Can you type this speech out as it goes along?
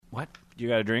You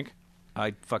got a drink?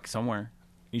 I fuck somewhere.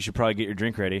 You should probably get your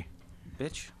drink ready.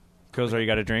 Bitch. Kozar, you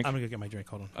got a drink? I'm going to go get my drink.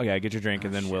 Hold on. Okay, get your drink,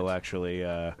 and then we'll actually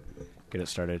get it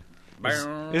started. This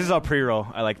Bam. is all pre-roll.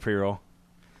 I like pre-roll.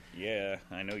 Yeah,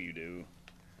 I know you do.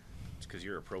 It's because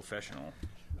you're a professional.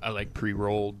 I like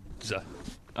pre-rolled.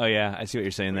 Oh, yeah, I see what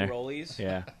you're saying there. Rollies?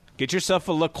 Yeah. Get yourself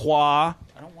a La Croix. I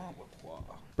don't want LaCroix.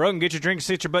 Brogan, get your drink and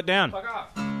sit your butt down. Fuck off.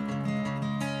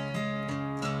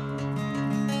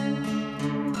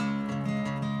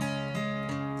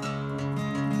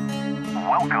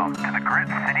 Welcome to the Grit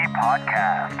City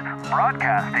Podcast,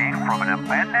 broadcasting from an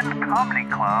abandoned comedy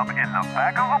club in the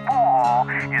back of a pool hall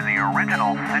in the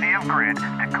original city of Grit,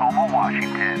 Tacoma,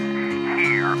 Washington.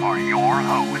 Here are your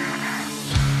hosts.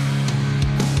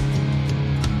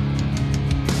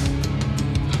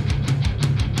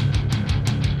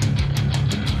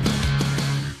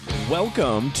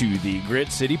 Welcome to the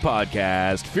Grit City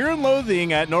Podcast, Fear and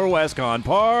Loathing at Norwescon,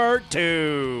 Part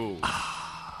 2.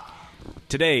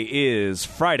 Today is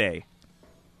Friday,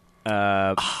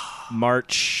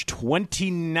 March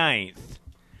 29th.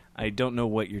 I don't know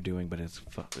what you're doing, but it's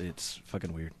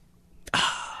fucking weird.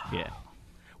 Yeah.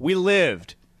 We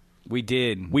lived. We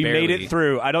did. We barely. made it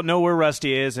through. I don't know where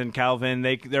Rusty is and Calvin.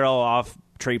 They're all off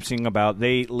traipsing about.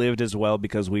 They lived as well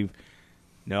because we've...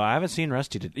 No, I haven't seen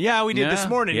Rusty today. Yeah, we did this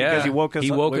morning because he woke us up.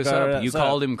 He woke us up. You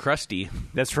called him Krusty.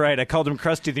 That's right. I called him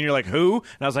Krusty. Then you're like, who?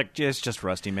 And I was like, it's just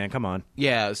Rusty, man. Come on.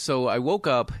 Yeah, so I woke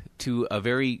up to a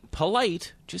very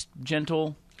polite, just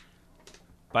gentle...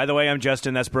 By the way, I'm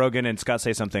Justin. That's Brogan. And Scott,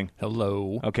 say something.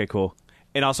 Hello. Okay, cool.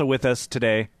 And also with us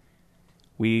today,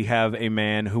 we have a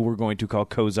man who we're going to call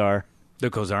Kozar. The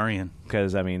Kozarian.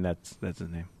 Because, I mean, that's his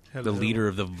name. Hello. The leader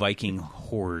of the Viking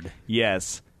horde.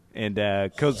 Yes. And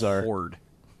Kozar Horde.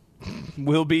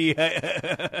 will be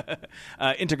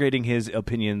integrating his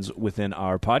opinions within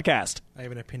our podcast. I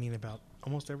have an opinion about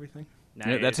almost everything.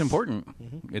 Yeah, that's important.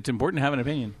 Mm-hmm. It's important to have an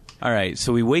opinion. All right,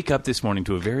 so we wake up this morning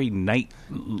to a very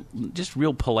just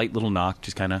real polite little knock,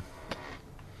 just kind of.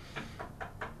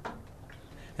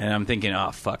 And I'm thinking, oh,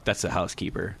 fuck, that's the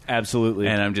housekeeper. Absolutely.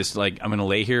 And I'm just like, I'm going to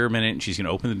lay here a minute, and she's going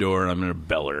to open the door, and I'm going to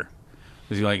bell her.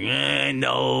 She's like,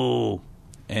 no.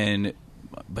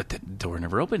 But the door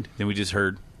never opened. Then we just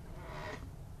heard,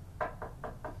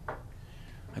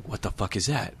 like, what the fuck is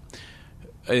that?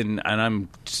 And I'm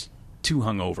just too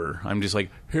hungover. I'm just like,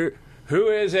 who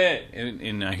is it?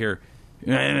 And I hear,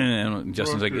 and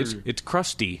Justin's like, it's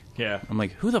Krusty. Yeah. I'm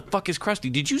like, who the fuck is Krusty?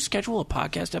 Did you schedule a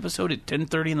podcast episode at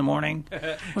 10:30 in the morning?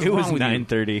 What's It was wrong with you?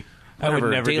 9:30. I would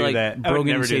never do Daylight that. I would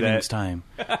Brogan never do savings that. time.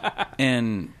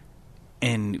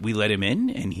 And we let him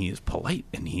in, and he is polite,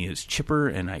 and he is chipper,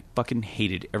 and I fucking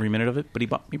hated every minute of it, but he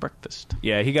bought me breakfast.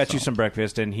 Yeah, he got you some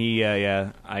breakfast, and he,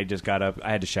 I just got up.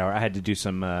 I had to shower. I had to do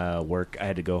some work. I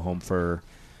had to go home for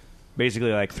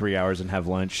basically like 3 hours and have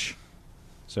lunch.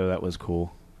 So that was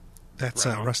cool. That's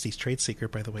Rusty's trade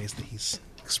secret, by the way, is that he's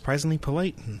surprisingly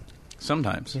polite and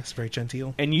Sometimes. yes, very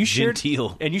genteel. And you shared,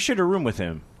 Genteel. And you shared a room with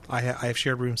him. I have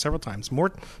shared rooms several times,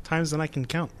 more times than I can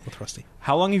count with Rusty.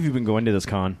 How long have you been going to this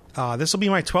con? This will be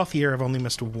my 12th year. I've only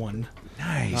missed one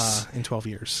Nice. in 12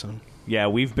 years. So. Yeah,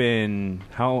 we've been...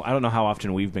 I don't know how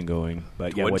often we've been going,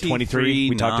 but yeah, 23?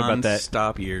 We talked about that.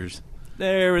 Stop years.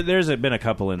 There's been a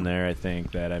couple in there, I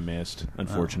think, that I missed,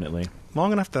 unfortunately.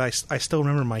 Long enough that I still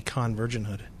remember my con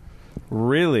virginhood.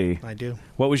 Really? I do.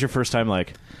 What was your first time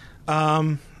like?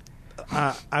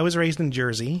 I was raised in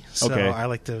Jersey, so Okay. I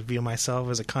like to view myself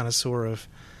as a connoisseur of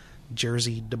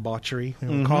Jersey debauchery, you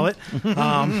know, call it.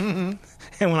 And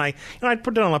when I'd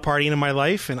put it on a party in my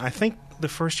life, and I think the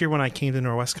first year when I came to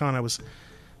Norwescon,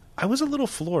 I was a little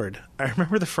floored. I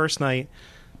remember the first night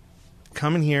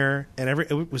coming here, and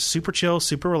it was super chill,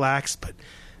 super relaxed, but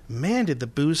man, did the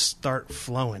booze start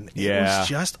flowing. It Yeah. was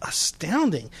just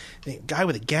astounding. The guy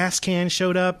with a gas can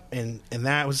showed up, and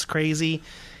that was crazy.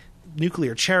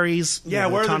 Nuclear cherries. Yeah,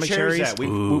 the where are the atomic cherries at?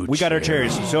 We got our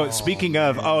cherries. So speaking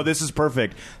of, this is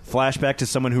perfect. Flashback to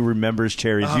someone who remembers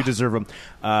cherries. You deserve them.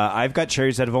 I've got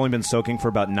cherries that have only been soaking for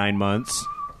about 9 months.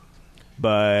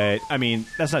 But, I mean,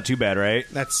 that's not too bad, right?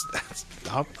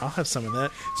 I'll have some of that.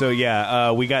 So,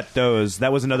 yeah, we got those.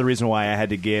 That was another reason why I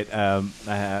had to get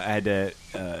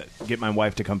get my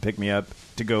wife to come pick me up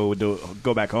to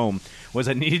go back home, was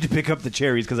I needed to pick up the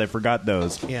cherries because I forgot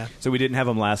those. Yeah. So we didn't have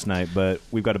them last night, but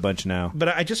we've got a bunch now. But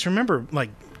I just remember,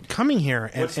 like, coming here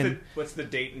and... What's the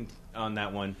date on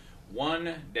that one?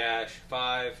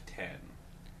 1-510.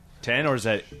 10, or is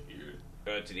that...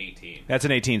 It's an 18. That's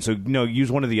an 18, so no,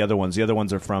 use one of the other ones. The other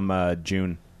ones are from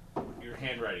June. Your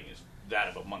handwriting is that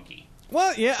of a monkey.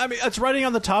 Well, yeah, I mean, it's writing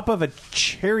on the top of a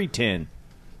cherry tin.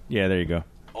 Yeah, there you go.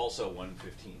 Also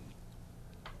 115.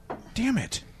 Damn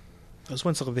it. Those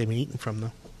ones look like they've been eaten from,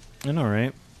 though. I know,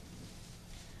 right?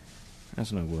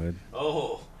 That's no wood.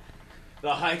 Oh,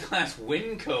 the high-class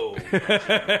Winco.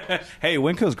 Hey,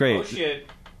 Winco's great. Oh, shit.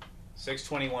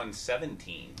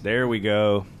 621.17. There we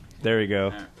go.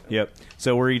 Yep.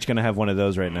 So we're each going to have one of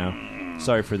those right now.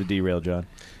 Sorry for the derail, John.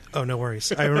 Oh, no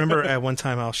worries. I remember at one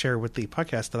time, I'll share with the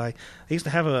podcast, that I used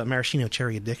to have a maraschino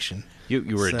cherry addiction.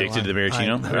 You were So addicted to the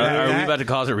maraschino? Are that- we about to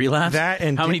cause a relapse?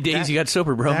 How many days you got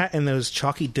sober, bro? That and those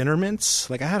chalky dinner mints.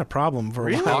 Like, I had a problem for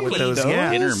a while Really? with those. Those? Yeah.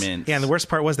 Dinner mints. Yeah, and the worst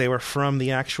part was they were from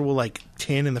the actual, like,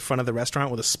 tin in the front of the restaurant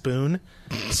with a spoon.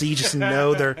 So you just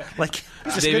know they're, like...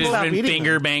 They've been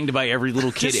finger banged by every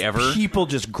little kid Just ever. people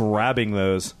just grabbing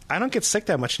those. I don't get sick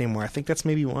that much anymore. I think that's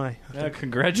maybe why.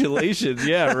 Congratulations.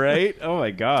 Yeah, right? Oh,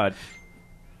 my God.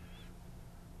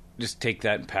 Just take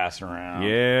that and pass it around.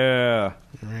 Yeah.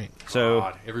 Right. So,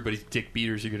 God, everybody's dick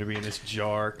beaters are going to be in this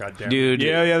jar. God damn it. Dude.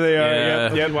 yeah, they are.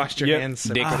 Yeah. Yep. Washed your hands.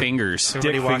 Dick fingers. Dick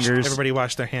fingers. Everybody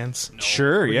washed their hands.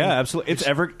 Sure, yeah, absolutely.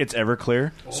 It's ever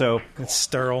clear. So, It's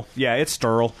sterile. yeah, it's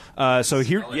sterile. So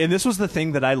here, and this was the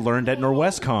thing that I learned at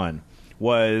Norwescon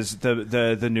was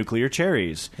the nuclear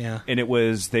cherries. Yeah. And it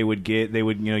was they would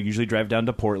usually drive down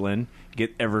to Portland,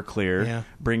 get Everclear, Yeah.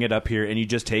 bring it up here, and you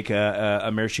just take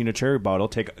a maraschino cherry bottle,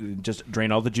 just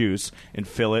drain all the juice and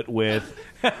fill it with.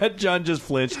 John just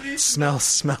flinched.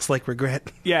 Smells like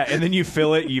regret. Yeah, and then you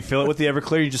fill it with the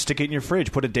Everclear. You just stick it in your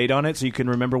fridge, put a date on it so you can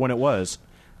remember when it was.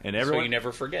 And So everyone, you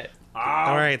never forget.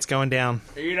 All right, it's going down.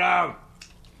 eat out.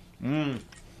 The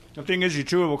thing is, you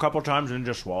chew it a couple times and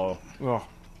just swallow. Ugh.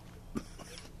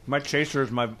 My chaser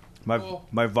is my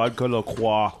vodka La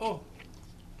Croix.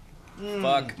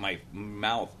 Fuck my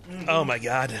mouth. Oh my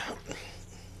God. Is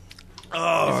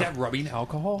that rubbing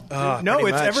alcohol? No,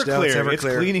 pretty it's much. Everclear. No, it's It's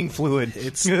Everclear. cleaning fluid.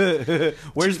 It's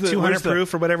where's the 200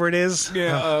 proof or whatever it is.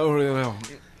 Yeah.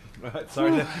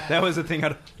 Sorry, that was the thing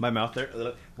out of my mouth there.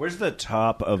 Where's the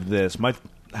top of this?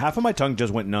 Half of my tongue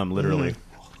just went numb, literally.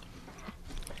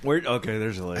 Where? Okay,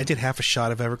 there's a lid. I did half a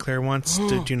shot of Everclear once.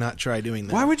 Do not try doing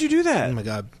that. Why would you do that? Oh my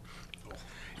God.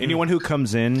 Anyone who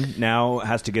comes in now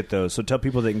has to get those. So tell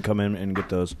people they can come in and get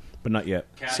those, but not yet.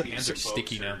 Hands are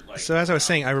sticky now. So as I was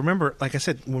saying, I remember, like I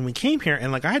said, when we came here,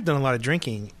 and like I had done a lot of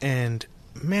drinking, and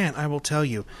man, I will tell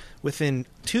you, within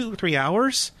 2 or 3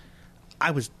 hours, I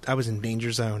was in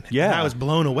danger zone. Yeah. And I was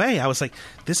blown away. I was like,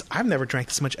 I've never drank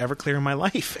this much Everclear in my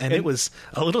life, and it was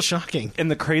a little shocking.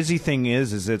 And the crazy thing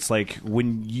is it's like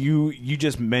when you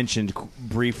just mentioned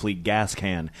briefly gas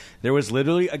can. There was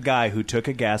literally a guy who took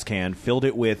a gas can, filled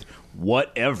it with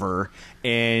whatever,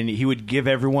 and he would give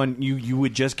everyone. You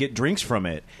would just get drinks from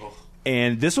it.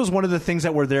 And this was one of the things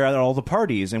that were there at all the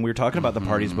parties, and we were talking about the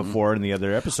parties before in the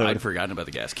other episode. I'd forgotten about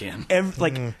the gas can.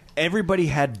 Everybody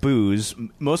had booze.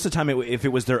 Most of the time, if it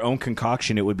was their own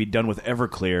concoction, it would be done with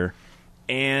Everclear,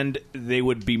 and they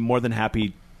would be more than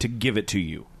happy to give it to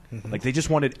you. Like, they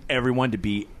just wanted everyone to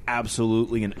be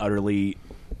absolutely and utterly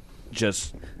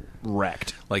just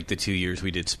wrecked. Like the 2 years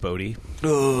we did Spody.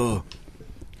 Ugh.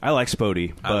 I like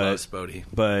Spody. I love Spody.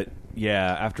 But,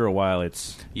 yeah, after a while,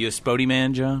 it's... You a Spody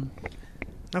man, John?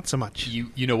 Not so much.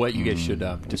 You know what? You guys should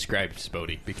describe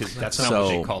Spody, because that's not what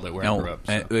they called it where I grew up.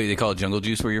 So. They call it jungle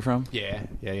juice where you're from? Yeah.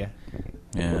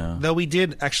 Yeah. Though we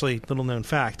did, actually, little known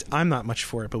fact, I'm not much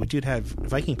for it, but we did have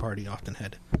Viking Party often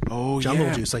had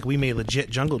jungle juice. Like, we made legit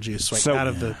jungle juice out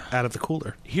of the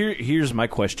cooler. Here's my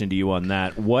question to you on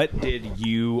that. What did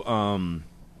you...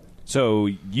 So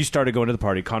you started going to the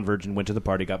party, converged and went to the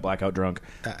party, got blackout drunk.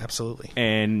 Absolutely.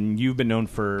 And you've been known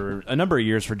for a number of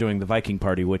years for doing the Viking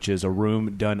Party, which is a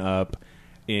room done up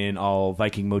in all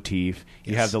Viking motif.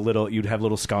 You have you'd have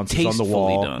little sconces on the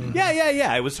wall. Done.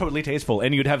 Yeah. It was totally tasteful,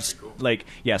 and you'd have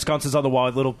sconces on the wall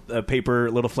with little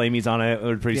paper, little flamies on it. It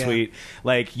was pretty sweet.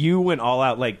 Like, you went all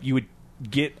out. Like, you would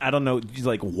get, I don't know,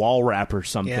 like wall wrap or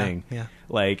something. Yeah.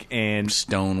 Like, and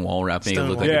Stone wall wrap made it Stone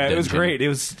look wall. like a dungeon. it was great. It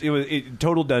was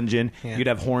total dungeon. Yeah. You'd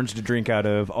have horns to drink out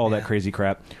of, all that Yeah. crazy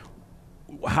crap.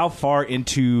 How far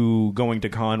into going to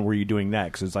con were you doing that?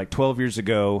 Because it's like 12 years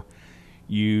ago,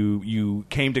 you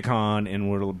came to con and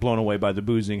were blown away by the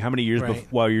boozing. How many years Right.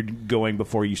 while you're going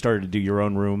before you started to do your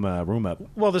own room up?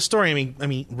 Well, the story, I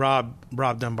mean, Rob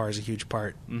Dunbar is a huge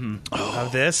part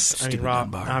of this. I mean, stupid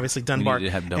Rob, Dunbar. obviously We Dunbar. needed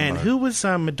to have Dunbar. And who was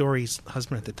Midori's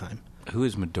husband at the time? Who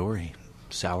is Midori?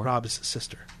 Sour? Rob's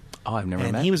sister. Oh, I've never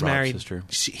And met he was Rob's married. sister.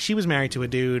 She was married to a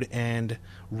dude, and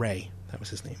Ray. That was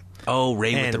his name. Oh,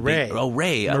 Ray with And the Ray. big... Oh,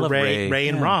 Ray. I love Ray. Ray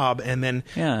and Yeah. Rob, and then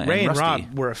Yeah, Ray and and Rusty.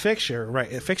 Rob were a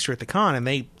fixture at the con, and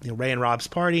they, Ray and Rob's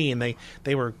party, and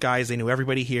they were guys. They knew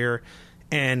everybody here,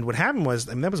 And what happened was,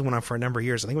 I mean, that was went on for a number of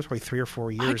years. I think it was probably 3 or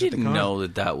 4 years. I didn't at the con. know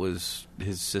that was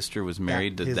his sister was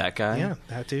married to that guy. Yeah,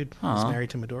 that dude was married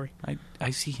to Midori.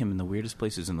 I see him in the weirdest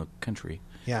places in the country.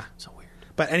 Yeah, so weird.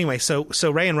 But anyway, so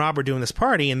Ray and Rob were doing this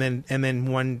party, and then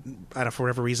one, I don't know, for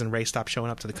whatever reason, Ray stopped showing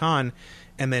up to the con,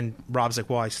 and then Rob's like,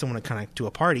 well, I still want to kind of do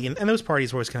a party, and those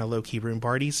parties were always kind of low key room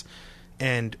parties,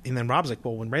 and then Rob's like,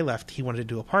 well, when Ray left, he wanted to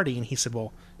do a party, and he said,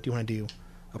 well, do you want to do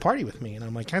a party with me? And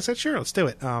I'm like, I said, sure, let's do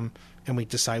it. And we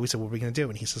said, what are we going to do?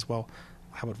 And he says, well,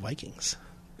 how about Vikings?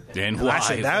 And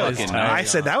I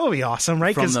said that would be awesome,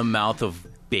 right? From the mouth of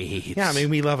babes. Yeah, I mean,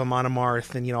 we love Amon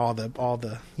Amarth and all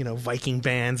the Viking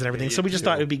bands and everything. So we just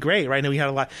thought it would be great, right? And we had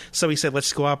a lot. So we said,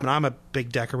 let's go up. And I'm a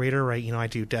big decorator, right? I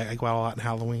go out a lot in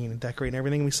Halloween and decorate and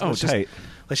everything. And we said,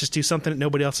 let's just do something that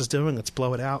nobody else is doing. Let's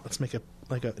blow it out. Let's make it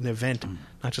like an event,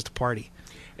 not just a party.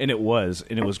 And it was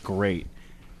great,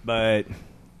 but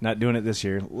not doing it this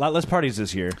year. A lot less parties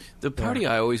this year. The party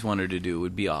I always wanted to do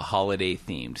would be a holiday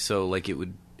themed. So like it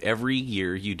would. Every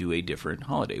year you do a different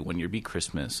holiday. One year would be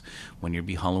Christmas, one year would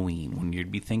be Halloween, one year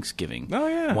would be Thanksgiving. Oh,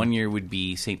 yeah. One year would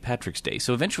be St. Patrick's Day.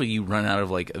 So eventually you run out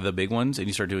of like the big ones and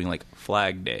you start doing like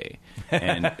Flag Day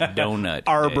and Donut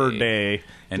Arbor Day.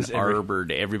 And Arbor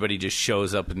Day. Everybody just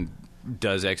shows up and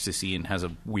does ecstasy and has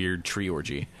a weird tree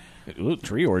orgy. Ooh,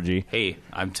 tree orgy. Hey,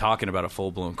 I'm talking about a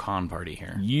full-blown con party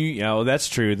here. That's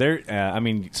true.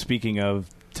 Speaking of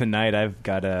tonight, I've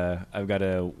got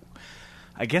a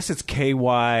I guess it's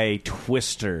KY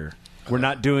Twister. We're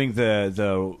not doing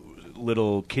the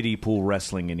little kiddie pool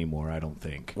wrestling anymore, I don't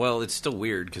think. Well, it's still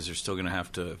weird because they're still going to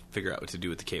have to figure out what to do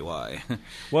with the KY.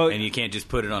 Well, and you can't just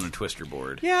put it on a Twister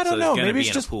board. Yeah, I don't know. Maybe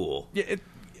it's just a pool. Yeah,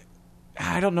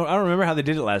 I don't know. I don't remember how they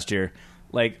did it last year.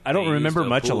 Like, I don't remember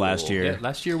much of last year. Yeah,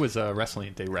 last year was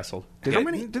wrestling. They wrestled. Did they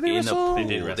wrestle? They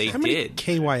did wrestle. How many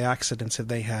KY accidents have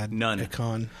they had? None. At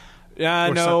con?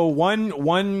 No.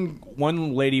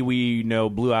 One lady we know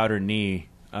blew out her knee.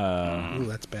 Ooh,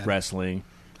 that's bad. Wrestling.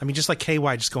 I mean, just like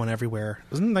KY just going everywhere.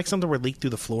 Wasn't it like something where it leaked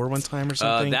through the floor one time or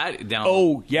something? That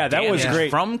was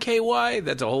great. From KY,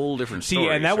 that's a whole different story. See,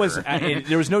 and that was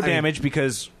there was no damage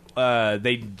because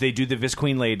they do the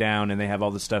Visqueen lay down and they have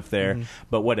all the stuff there. Mm-hmm.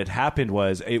 But what had happened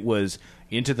was it was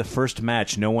into the first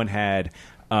match. No one had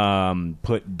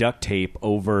put duct tape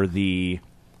over the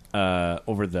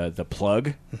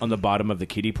plug on the bottom of the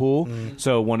kiddie pool.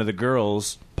 So one of the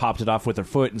girls popped it off with her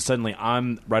foot, and suddenly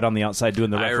I'm right on the outside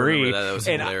doing the referee. I remember that was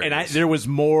hilarious. There was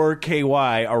more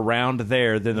KY around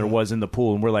there than there was in the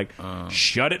pool, and we're like,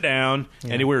 shut it down,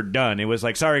 and we were done. It was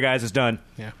like, sorry guys, it's done.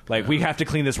 Yeah. Like we have to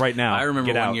clean this right now. I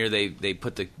remember one year they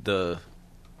put the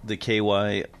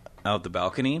KY out the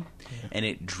balcony, and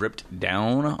it dripped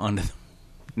down onto the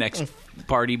next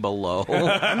party below.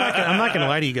 I'm not gonna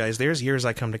lie to you guys. There's years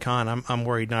I come to con, I'm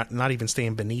worried not even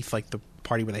staying beneath like the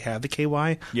party where they have the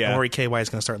KY. Yeah. I'm worried KY is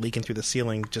gonna start leaking through the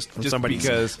ceiling just from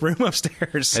somebody's room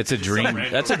upstairs. That's a dream.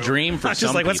 That's a dream for some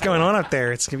just like people. What's going on up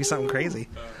there? It's gonna be something crazy.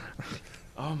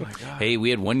 Oh my god. Hey,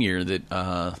 we had one year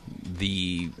that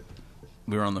we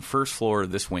were on the first floor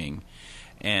of this wing,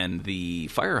 and the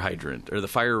fire hydrant or the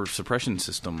fire suppression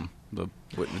system,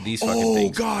 these fucking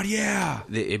things. Oh god, yeah.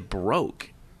 It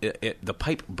broke. The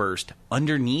pipe burst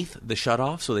underneath the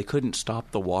shutoff, so they couldn't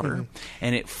stop the water,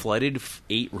 and it flooded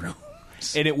 8 rooms.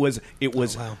 And it was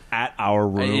at our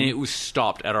room. And it was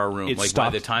stopped at our room. By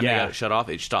the time they got it shut off,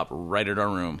 it stopped right at our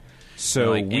room.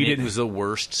 So it was the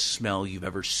worst smell you've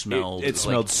ever smelled. It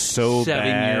smelled so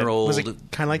bad. 7-year-old. Was it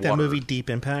kind of like that movie Deep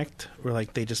Impact, where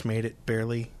like they just made it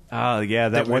barely? Oh yeah,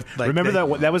 that was. Like remember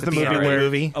that was the movie where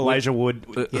Elijah Wood.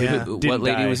 What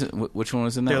lady was it? Which one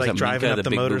was in that? They're was like that driving Minka, up the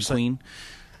big motor boob queen?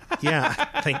 Yeah,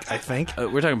 I think.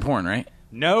 We're talking porn, right?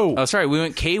 No. Oh, sorry. We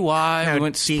went KY. We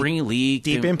went Spring League.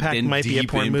 Deep Impact might be a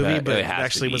porn movie, but it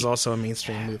actually was also a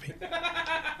mainstream movie.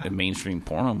 A mainstream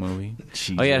porno movie.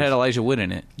 Jesus. Oh yeah, it had Elijah Wood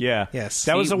in it. Yeah. Yes.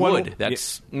 That was the one. Wood.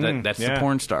 That's the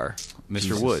porn star,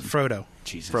 Mr. Wood. Frodo.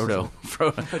 Jesus.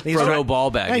 Frodo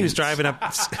Ball Baggins. Yeah, he was driving up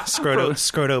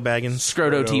Scroto Baggins.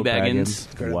 Scroto T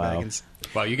Baggins. Wow.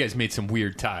 Wow, you guys made some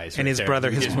weird ties. And his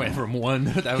brother, you just went from one.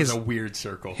 That was a weird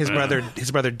circle. His brother,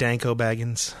 Danko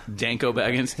Baggins. Danko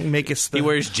Baggins. He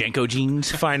wears Jenko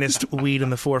jeans. Finest weed in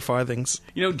the 4 farthings.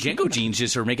 Jenko jeans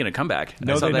just are making a comeback.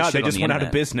 No, they're not. They just went out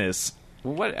of business.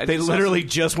 Well, what? They literally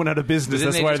just went out of business.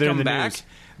 That's why they're in the news.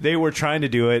 They were trying to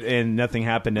do it, and nothing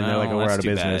happened, and they're like, we're out of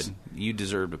business. Bad. You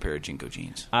deserved a pair of Jenko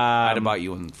jeans. I'd have bought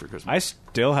you one for Christmas. I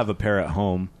still have a pair at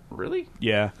home. Really?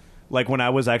 Yeah. Like, when I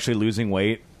was actually losing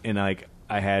weight, and, like,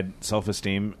 I had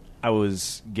self-esteem, I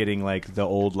was getting, like, the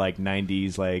old, like,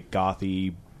 90s, like,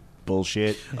 gothy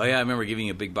bullshit. Oh, yeah, I remember giving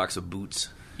you a big box of boots.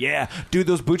 Yeah, dude,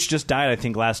 those boots just died, I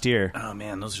think, last year. Oh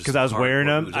man, those are 'Cause I was wearing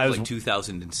them. Boots. I was like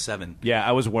 2007. Yeah,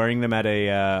 I was wearing them at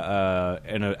at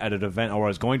an event, or I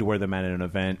was going to wear them at an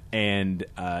event, and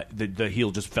the heel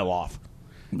just fell off.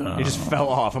 It just fell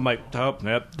off. I'm like, oh,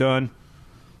 yep, done.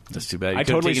 That's too bad. You I could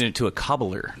have totally taken it to a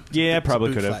cobbler. Yeah, probably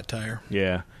Boot could have. flat tire.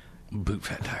 Yeah, Boot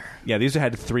fat tire. yeah. These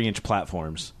had 3-inch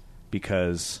platforms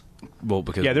because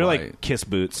Because they're why? like Kiss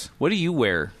boots. What do you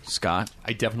wear, Scott?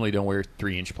 I definitely don't wear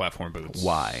 3-inch platform boots.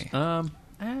 Why?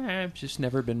 I've just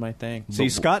never been my thing. See,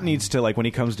 Scott needs to, like, when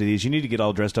he comes to these, you need to get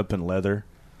all dressed up in leather,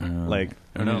 like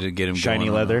I need to get him shiny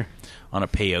going leather. on a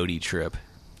peyote trip.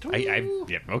 Yeah,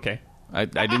 okay. I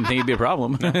didn't think it'd be a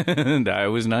problem. I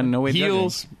was not in no way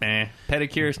Heels,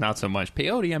 pedicures, not so much.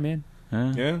 Peyote, I'm in.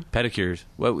 Yeah. pedicures.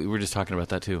 Well, we were just talking about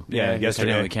that too. Yeah,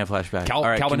 yesterday. I know, we can't flash back. Calvin All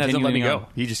right, hasn't let me continuing go. on.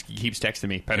 He just keeps texting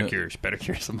me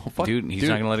pedicures. I'm all, fuck, Dude, he's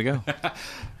not going to let it go.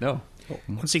 No.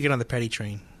 Once you get on the petty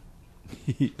train,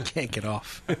 you can't get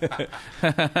off.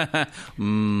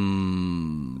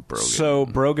 Brogan. So,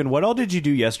 Brogan, what all did you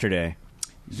do yesterday?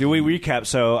 Do we recap?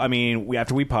 So, I mean,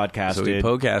 after we podcasted, So we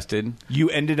podcasted. you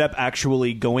ended up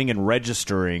actually going and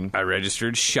registering. I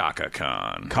registered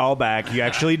ShakaCon. Call back. You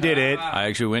actually did it. I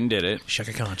actually went and did it.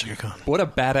 Shaka Khan. What a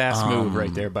badass move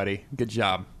right there, buddy. Good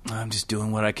job. I'm just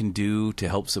doing what I can do to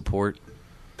help support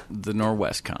the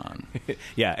Norwescon.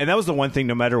 Yeah, and that was the one thing.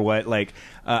 No matter what, like,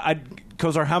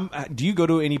 Kozar, how do you go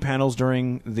to any panels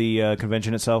during the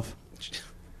convention itself?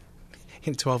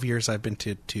 In 12 years, I've been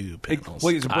to 2 panels.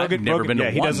 Well, Brogan, I've never been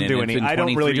to he one, doesn't and do it's any. been I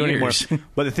don't really do 23 anymore. years.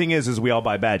 But the thing is we all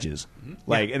buy badges.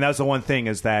 Like, and that's the one thing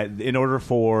is that in order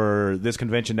for this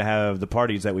convention to have the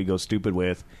parties that we go stupid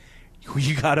with,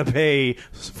 you got to pay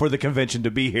for the convention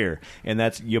to be here, and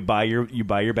that's you buy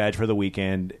your badge for the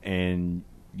weekend, and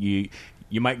you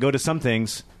might go to some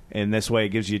things. And this way, it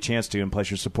gives you a chance to, and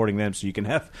plus you're supporting them, so you can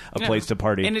have a place to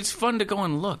party. And it's fun to go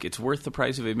and look. It's worth the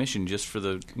price of admission just for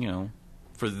the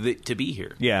to be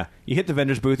here. Yeah, you hit the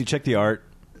vendor's booth, you check the art.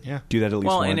 Yeah. Do that at least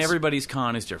Well, once. and everybody's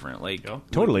con is different. Like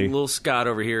Totally. little Scott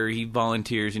over here, he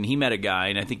volunteers, and he met a guy,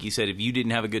 and I think he said if you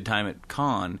didn't have a good time at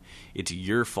con, it's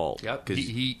your fault. Yep. 'Cause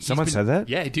Someone said that?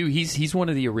 Yeah, dude. He's one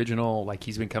of the original. Like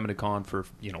he's been coming to con for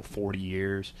 40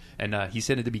 years, and he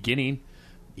said at the beginning,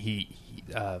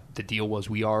 the deal was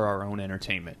we are our own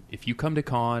entertainment. If you come to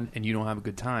con and you don't have a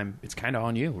good time, it's kind of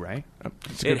on you, right?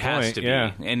 That's a good it has point. to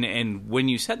Yeah. be. And when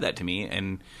you said that to me,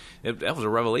 and that was a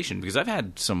revelation because I've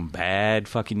had some bad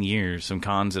fucking years, some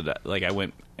cons that like I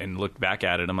went and looked back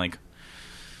at it. I'm like,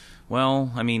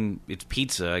 well, I mean, it's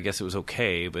pizza. I guess it was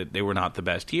okay, but they were not the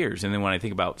best years. And then when I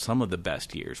think about some of the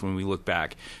best years, when we look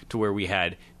back to where we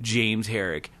had James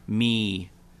Herrick, me,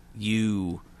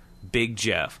 you, Big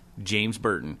Jeff, James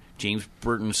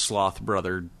Burton's sloth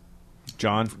brother,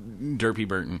 John? Derpy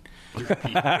Burton.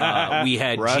 We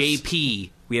had Russ. JP.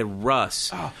 We had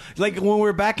Russ. Like when we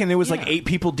were back and there was like 8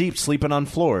 people deep sleeping on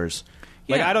floors.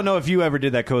 Like, Yeah. I don't know if you ever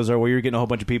did that, Kozar, where you were getting a whole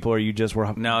bunch of people or you just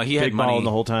were No, he big had money balling the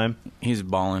whole time. He's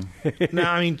balling. No,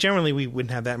 I mean, generally we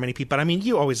wouldn't have that many people. But I mean,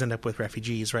 you always end up with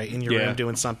refugees, right, in your Yeah. room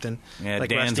doing something. Yeah,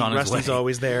 like Dan's Rusty, on his Rusty's way.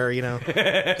 always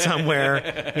there,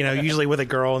 somewhere, usually with a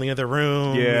girl in the other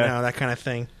room, Yeah. that kind of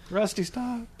thing. Rusty,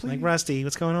 stop, please. Like, Rusty,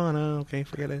 what's going on? Oh, okay,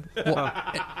 forget it. Well,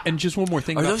 and just one more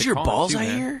thing. Are about those the your con, balls too, I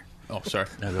man. hear? Oh, sorry.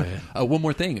 No, go ahead. One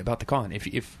more thing about the con. If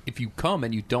you come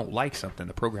and you don't like something,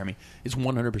 the programming is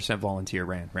 100% volunteer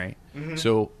ran, right? Mm-hmm.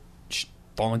 So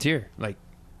volunteer, like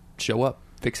show up,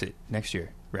 fix it next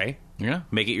year, right? Yeah,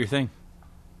 make it your thing.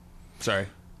 Sorry.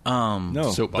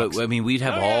 No. Soapbox. But I mean, we'd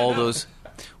have all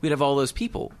those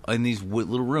people in these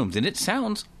little rooms, and it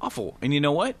sounds awful. And you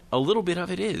know what? A little bit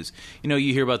of it is. You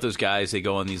hear about those guys. They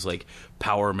go on these like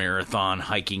power marathon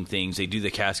hiking things. They do the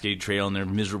Cascade Trail, and they're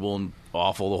miserable and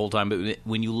awful the whole time. But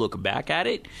when you look back at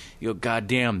it, you go, "God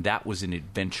damn, that was an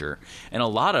adventure." And a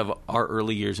lot of our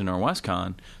early years in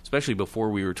Norwescon, especially before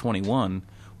we were 21,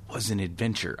 was an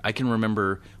adventure. I can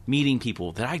remember meeting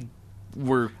people that I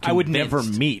would never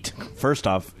convinced- meet. First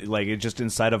off, like it's just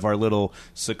inside of our little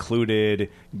secluded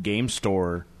game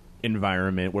store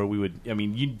environment where we would. I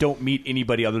mean, you don't meet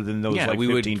anybody other than those like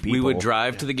 15 people. We would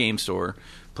drive to the game store,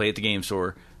 play at the game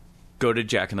store, go to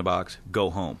Jack in the Box, go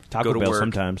home, Taco go to Bell work,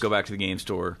 sometimes. go back to the game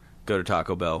store, go to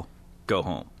Taco Bell, go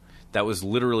home. That was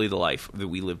literally the life that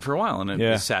we lived for a while, and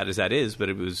as sad as that is, but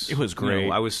it was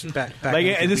great. I was Back like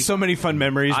when there's so many fun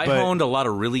memories. I but honed a lot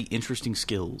of really interesting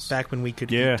skills. back when we could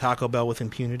Yeah. eat Taco Bell with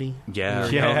impunity. Yeah.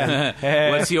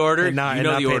 Yeah. What's the order? And not- you and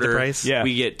know not the pay the order. price. Yeah.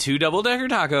 We get 2 double-decker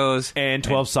tacos. and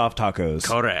 12 soft tacos.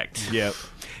 Correct. Yep.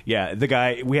 Yeah, the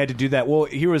guy, we had to do that. Well,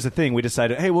 here was the thing. We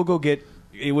decided, hey, we'll go get,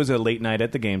 it was a late night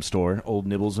at the game store, Old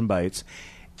Nibbles and Bites,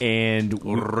 and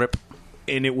Rip.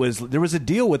 and there was a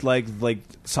deal with like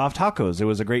soft tacos. It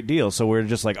was a great deal. So we're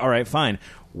just like, all right, fine.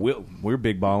 We're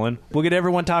big balling. We'll get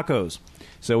everyone tacos.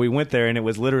 So we went there, and it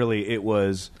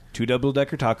was 2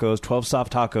 double-decker tacos, 12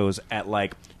 soft tacos at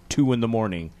like 2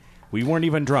 a.m. We weren't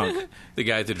even drunk. The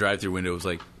guy at the drive-thru window was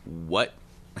like, "What?"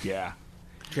 Yeah.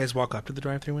 Did you guys walk up to the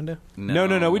drive-thru window?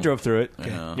 No. We drove through it.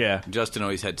 No. Yeah. Justin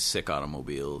always had sick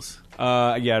automobiles.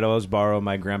 Yeah, I'd always borrow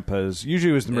my grandpa's.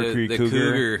 Usually it was the Mercury the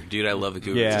Cougar. Dude, I love the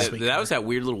Cougar. Yeah. That was that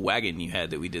weird little wagon you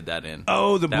had that we did that in.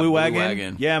 Oh, the That blue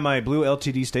wagon? Yeah, my blue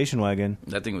LTD station wagon.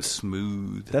 That thing was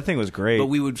smooth. That thing was great. But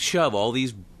we would shove all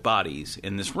these bodies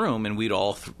in this room, and we'd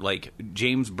all,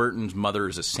 James Burton's mother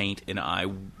is a saint, and I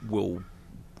will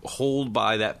hold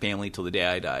by that family till the day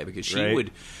I die, because she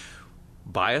would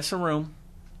buy us a room,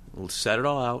 set it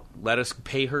all out, let us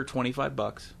pay her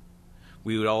 $25.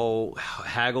 We would all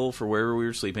haggle for wherever we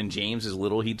were sleeping. James is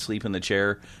little. He'd sleep in the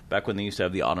chair back when they used to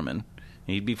have the ottoman.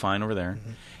 He'd be fine over there.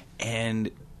 Mm-hmm.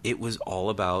 And it was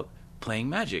all about playing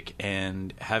Magic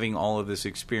and having all of this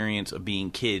experience of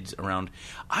being kids around.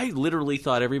 I literally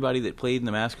thought everybody that played in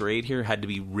the Masquerade here had to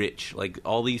be rich. Like,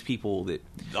 all these people that...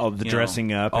 all the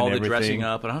dressing up and all everything. the dressing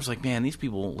up. And I was like, man, these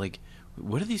people,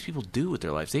 what do these people do with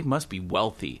their lives? They must be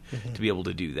wealthy to be able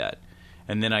to do that.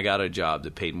 And then I got a job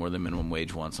that paid more than minimum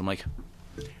wage once. I'm like...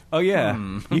 oh, yeah.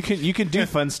 You can do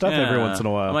fun stuff every once in a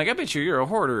while. I'm like, I bet you're a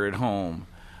hoarder at home.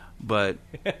 But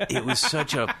it was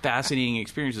such a fascinating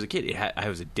experience as a kid. I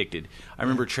was addicted. I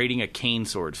remember trading a cane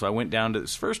sword. So I went down to...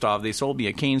 First off, they sold me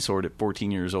a cane sword at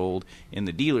 14 years old in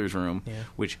the dealer's room,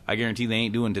 which I guarantee they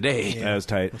ain't doing today. Yeah, that was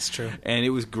tight. That's true. And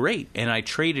it was great. And I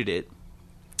traded it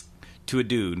to a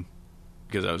dude,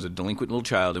 because I was a delinquent little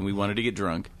child, and we wanted to get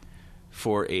drunk,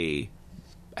 for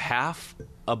half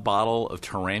a bottle of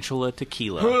Tarantula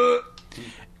tequila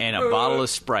and a bottle of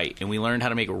Sprite, and we learned how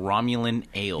to make Romulan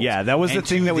ale. Yeah, that was the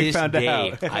thing that we found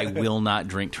out. I will not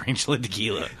drink Tarantula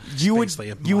tequila. You would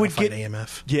get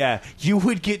AMF. Yeah, you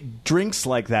would get drinks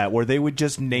like that where they would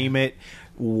just name it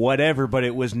whatever, but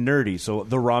it was nerdy. So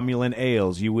the Romulan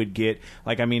ales, you would get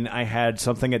I had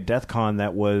something at DEath Con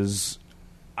that was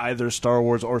either Star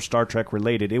Wars or Star Trek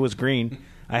related. It was green.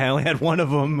 I only had one of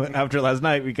them after last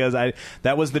night because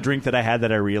that was the drink that I had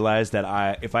that I realized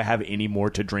that if I have any more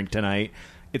to drink tonight,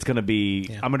 it's going to be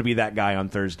I'm going to be that guy on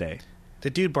Thursday. The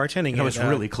dude bartending. I was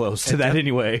really close to that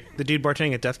anyway. The dude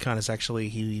bartending at DEath Con is actually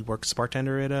he works as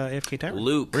bartender at AFK Tavern.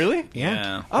 Luke, really?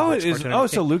 Yeah. Oh,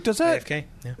 so Luke does that? AFK.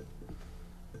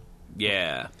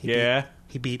 Yeah. Yeah.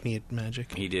 He beat me at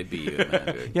Magic. He did beat you at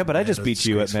Magic. Yeah, but I just beat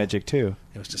you at Magic too.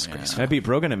 It was disgraceful. I beat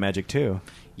Brogan at Magic too.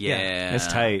 Yeah, that's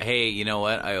tight. Hey, you know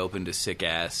what? I opened a sick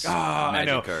ass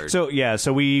Magic card.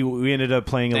 So we ended up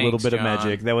playing a little bit of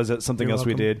Magic. That was something else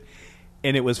we did.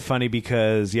 And it was funny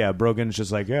because, Brogan's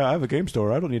just like, I have a game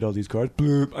store. I don't need all these cards.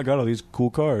 Bloop, I got all these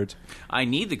cool cards. I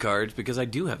need the cards because I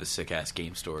do have a sick-ass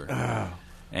game store.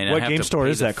 And what game store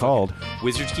is that called?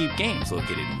 Wizards Keep Games,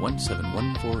 located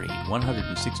 17148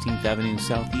 116th Avenue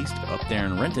Southeast, up there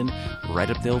in Renton, right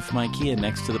up the hill from IKEA,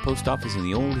 next to the post office in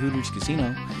the old Hooters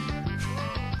Casino.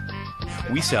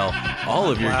 We sell all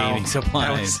of your gaming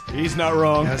supplies. He's not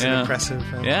wrong. That was an impressive.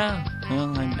 Yeah,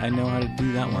 well, I know how to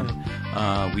do that one.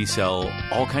 We sell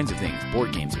all kinds of things: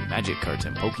 board games, and Magic cards,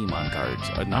 and Pokemon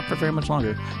cards. Not for very much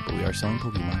longer, but we are selling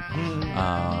Pokemon.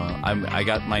 I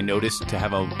got my notice to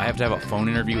have I have to have a phone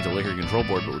interview with the liquor control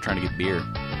board, but we're trying to get beer.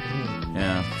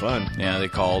 Yeah, fun. Yeah, they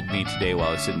called me today while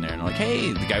I was sitting there, and I'm like,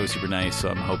 "Hey, the guy was super nice, so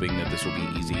I'm hoping that this will be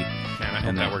easy." Man, I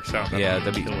hope that works out.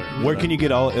 That'd be killer. Where can you get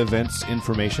all events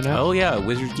information at? Oh yeah,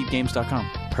 wizardskeepgames.com.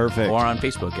 Perfect. Or on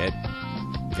Facebook at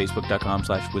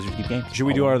facebook.com/wizardskeepgames. Should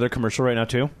we do our other commercial right now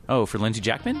too? Oh, for Lindsay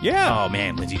Jackman? Yeah. Oh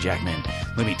man, Lindsay Jackman.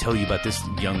 Let me tell you about this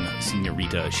young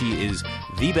senorita. She is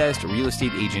the best real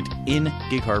estate agent in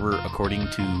Gig Harbor, according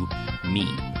to me.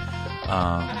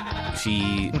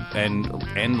 She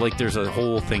and like there's a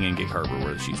whole thing in Gig Harbor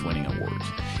where she's winning awards.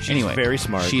 She's very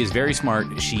smart. She is very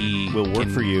smart. She will work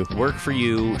for you. Work for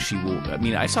you. She will. I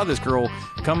mean, I saw this girl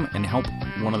come and help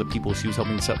one of the people she was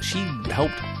helping sell. She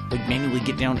helped manually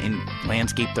get down and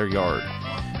landscape their yard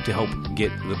to help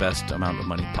get the best amount of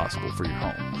money possible for your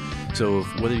home. So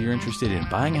whether you're interested in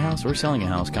buying a house or selling a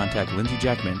house, contact Lindsay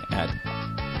Jackman at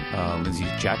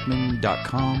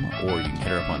lindsayjackman.com, or you can hit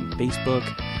her up on Facebook.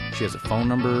 She has a phone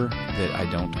number that I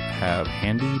don't have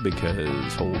handy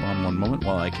because, hold on one moment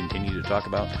while I continue to talk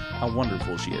about how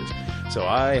wonderful she is. So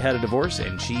I had a divorce,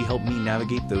 and she helped me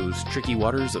navigate those tricky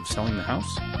waters of selling the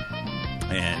house,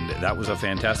 and that was a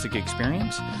fantastic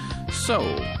experience. So,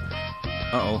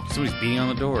 somebody's beating on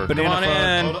the door. Banana Come on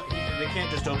in. Hold on. They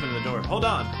can't just open the door. Hold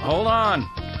on. Hold on.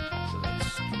 So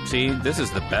that's See, this is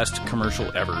the best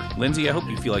commercial ever. Lindsay, I hope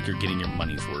you feel like you're getting your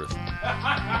money's worth.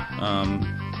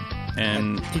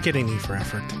 And You get an E for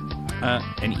effort.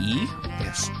 an E?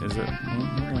 Yes. Is it?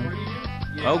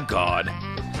 Oh, God.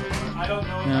 I don't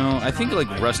know. No, I think like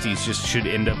Rusty's just should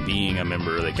end up being a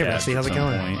member of the Hey, cast Rusty, how's at it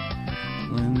some going?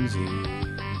 point. Lindsay.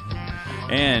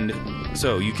 And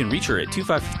so you can reach her at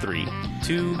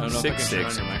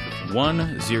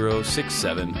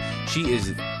 253-266-1067. She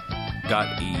is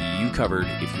got you covered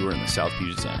if you are in the South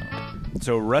Puget Sound.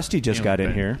 So Rusty just got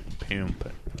in here.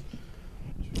 Pimp.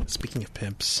 Speaking of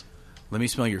pimps. Let me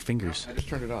smell your fingers. I just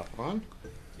turned it off. On?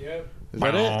 Yep. Is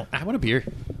that it? I want a beer.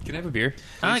 Can I have a beer?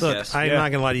 I Look, guess. I'm Yeah.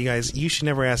 not gonna lie to you guys. You should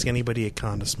never ask anybody at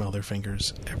con to smell their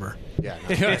fingers ever. Yeah,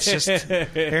 no, It's just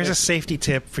there's a safety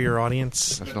tip for your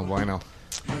audience. that's no bueno.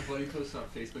 My buddy posted on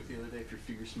Facebook the other day, if your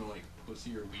fingers smell like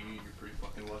pussy or weed, you're pretty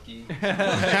fucking lucky.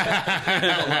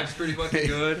 Life's pretty fucking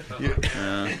good. Can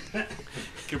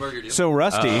I get So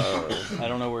Rusty, I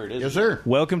don't know where it is. Yes, sir.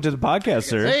 welcome to the podcast,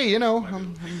 sir. Hey, you know,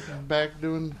 I'm back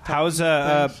doing. How's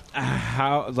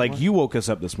how like you woke us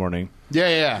up this morning?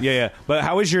 Yeah. Yeah. But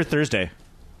how was your Thursday? It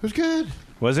was good.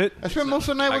 Was it? I spent most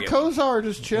of the night with get one. Kozar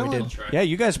just chilling. Yeah,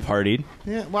 you guys partied.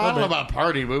 Yeah, well, I don't know about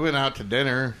party. We went out to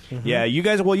dinner. Yeah, you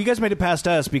guys made it past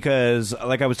us because,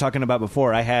 like I was talking about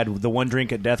before, I had the one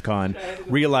drink at DEF CON,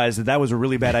 realized that was a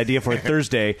really bad idea for a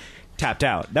Thursday, tapped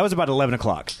out. That was about 11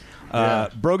 o'clock.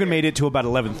 Brogan made it to about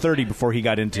 11:30 before he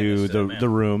got into the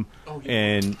room,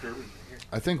 and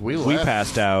I think we we left.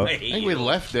 passed out. I think we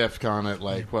left DEF CON at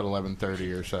like, what,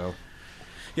 11:30 or so.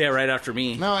 Yeah, right after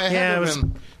me. No, it Yeah, had it to was-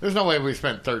 have been. There's no way we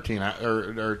spent 13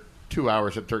 or 2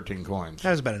 hours at 13 coins.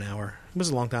 That was about an hour. It was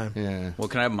a long time. Yeah. Well,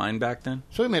 can I have mine back then?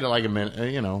 So we made it like a minute,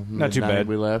 Not too midnight bad.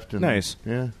 We left. And, Nice.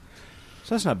 Yeah.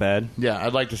 So that's not bad. Yeah,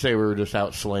 I'd like to say we were just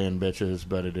out slaying bitches,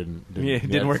 but it didn't. Yeah, it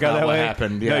didn't that's work out not that what way.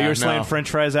 happened. No, Yeah, you were slaying French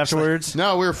fries afterwards.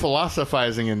 No, we were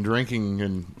philosophizing and drinking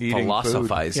and eating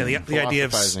Philosophizing. Yeah, the idea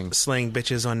of Philosophizing. slaying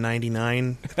bitches on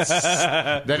 99 food.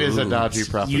 That is a dodgy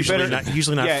proposition.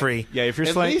 usually not yeah, free. Yeah, if you're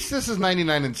At slaying least this is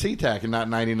 99 in SeaTac and not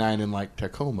 99 in like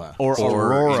Tacoma. or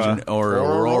Aurora. Or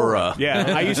Aurora.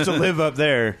 Yeah, I used to live up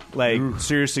there, like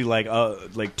seriously, like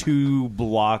 2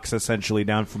 blocks essentially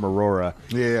down from Aurora.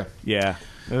 Yeah. Yeah.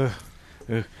 Ugh.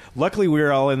 Luckily, we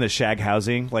were all in the shag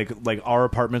housing. Like our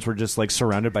apartments were just like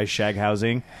surrounded by shag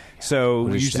housing, so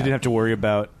we is usually that? didn't have to worry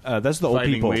about. That's the old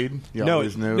Fighting people. weed? You No,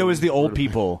 always knew. no, it was the old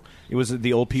people. It was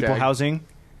the old people Shag. housing,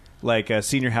 like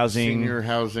senior housing Senior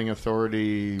Housing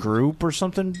Authority. group or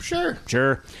something. Sure.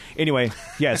 Sure. Anyway,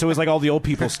 yeah. So it was like all the old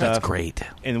people stuff. That's great.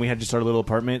 And we had just our little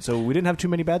apartment, so we didn't have too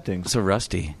many bad things. So,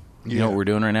 Rusty, you Yeah. know what we're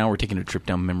doing right now? We're taking a trip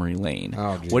down memory lane.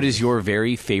 Oh, Jesus. What is your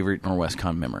very favorite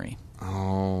Norwescon memory?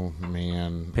 Oh,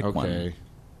 man. Pick okay. one.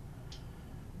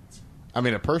 I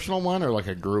mean, a personal one or like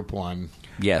a group one?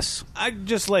 Yes. I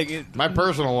just like it. My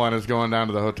personal one is going down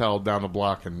to the hotel down the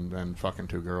block and fucking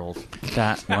 2 girls.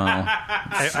 That, well,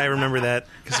 I remember that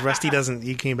because Rusty doesn't.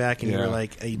 You came back and you Yeah. were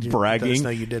like, hey, you didn't Bragging. let us know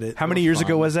you did it. How many was years fun.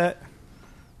 ago was that?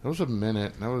 That was a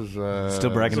minute. That was Still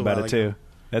bragging a about while it too. ago.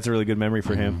 That's a really good memory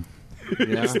for him.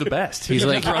 Yeah. the best. he's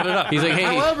like, he's like, hey,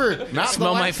 However, not smell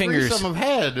the my last fingers. threesome I've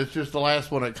had. It's just the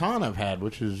last one at con I've had,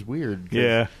 which is weird. 'cause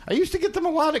Yeah. I used to get them a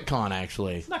lot at con,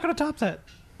 actually. Not going to top that.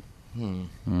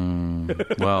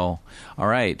 well, all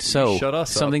right. So, Shut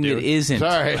us up, something that dude. isn't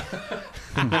Sorry.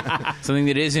 something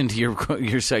that isn't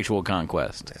your sexual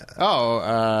conquest.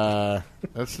 Oh,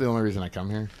 that's the only reason I come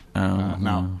here. Oh,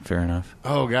 no. fair enough.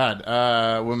 Oh, God.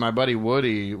 When my buddy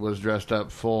Woody was dressed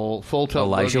up full tilt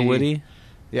Elijah boogie- Woody?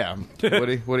 Yeah.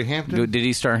 Woody Hampton? Did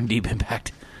he star in Deep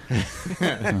Impact?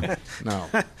 No.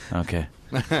 Okay.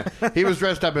 He was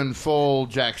dressed up in full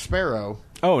Jack Sparrow,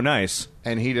 Oh, nice.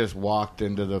 and he just walked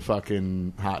into the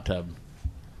fucking hot tub.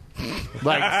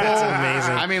 Like, That's full,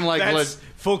 amazing. I mean, like, That's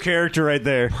full character right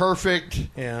there. perfect.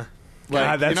 Yeah. Like,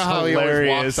 God, that's you know how he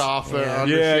hilarious. always walks off Yeah.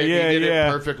 under Yeah, shit? yeah, He did yeah.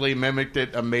 it perfectly, mimicked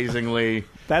it amazingly.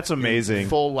 That's amazing.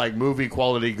 Full, like, movie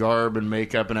quality garb and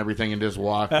makeup and everything, and just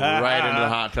walked right into the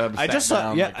hot tub. I sat just saw.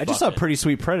 down, Yeah, like, I just fuck saw it. Pretty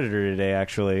Sweet Predator today.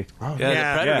 Actually, Yeah, Yeah.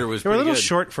 the Predator Yeah. was They were a pretty little good.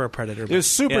 short for a predator. it was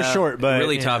super Yeah, short, but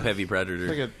really top-heavy Predator.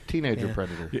 It's like a teenager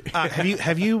predator.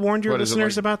 Have you warned your What is it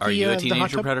listeners like? about Are the you a the hot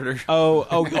teenager tub? Predator?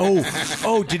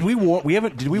 oh! Did we warn? We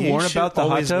haven't. Did we You warn should about the hot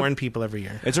always tub? warn people every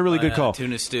year. It's a really good call.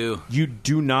 Tuna stew. You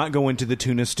do not go into the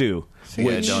tuna stew.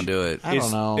 Yeah, don't do it. I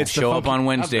don't know. It's the Show up funky- on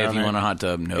Wednesday I've if done you it. want a hot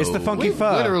tub. No. It's the funky We've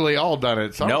pho. literally all done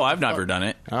it. So No, I've never done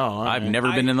it. Oh, I've okay.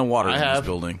 never been in the water I in this have.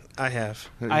 building. I have.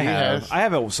 I You have. I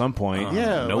have at some point.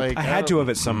 Yeah, Nope. like, I had to have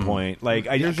at some point. Like,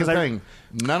 Here's the thing: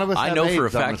 none of us I have know AIDS, for a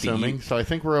I'm fact that assuming, you- so I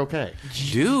think we're okay.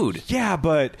 Dude. Yeah,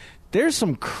 but there's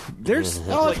some. There's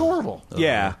Oh, it's horrible.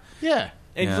 yeah. Yeah,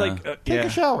 And Yeah. it's like Take a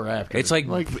shower after.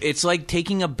 It's like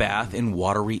taking a bath in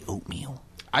watery oatmeal.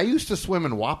 I used to swim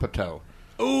in Wapato.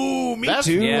 ooh, me That's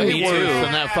too. Yeah, way me worse too.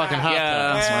 than that fucking hot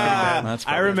tub. That's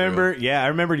I probably remember. true. Yeah, I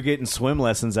remember getting swim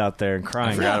lessons out there and I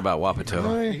crying. forgot about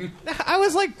Wapato. I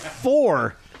was like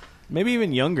 4, maybe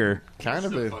even younger. Kind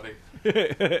of a...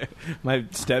 My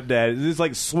stepdad, it's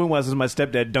like swim lessons. My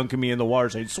stepdad dunking me in the water,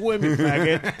 saying, "Swim, you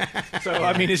faggot." So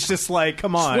I mean, it's just like,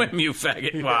 come on, Swim, you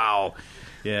faggot! Wow.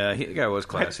 Yeah, the guy was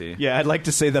classy. Yeah, I'd like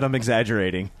to say that I'm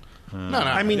exaggerating. No.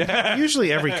 I mean,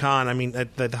 usually every con, I mean,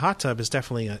 the hot tub is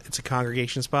definitely it's a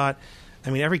congregation spot.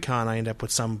 I mean, every con I end up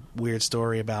with some weird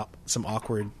story about some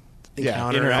awkward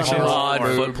encounter. interaction. Odd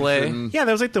foot play. Yeah,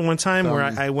 that was like the one time where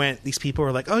I went, these people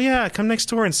were like, oh yeah, come next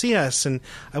door and see us. And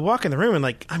I walk in the room and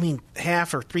like, I mean,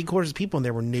 half or 3/4 of people in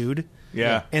there were nude.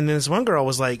 Yeah. And then this one girl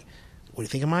was like, what do you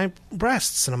think of my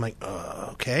breasts? And I'm like,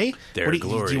 okay. They're Do you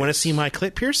want to glorious. see my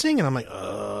clit piercing? And I'm like,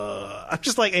 I'm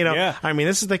just like, Yeah. I mean,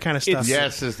 this is the kind of stuff.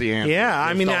 Yes is the answer. Yeah, I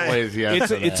There's mean, always yes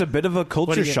to It's a that. bit of a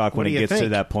culture shock when what it do you gets to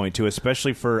think? that point too,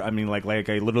 especially for, I mean, like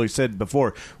I literally said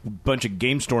before, bunch of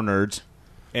game store nerds,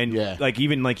 and Yeah. like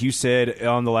even like you said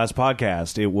on the last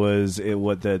podcast, it was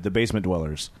the basement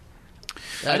dwellers,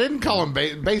 I didn't call them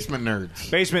basement nerds.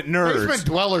 basement nerds, Basement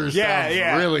dwellers Yeah, sounds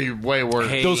yeah. really way worse.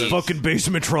 Hey, those fucking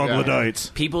basement troglodytes.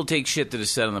 People take shit that is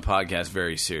said on the podcast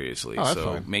very seriously, Oh, that's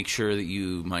so fine. make sure that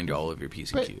you mind all of your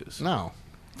P's and But- Q's. No.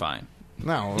 Fine.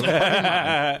 No.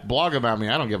 Blog about me.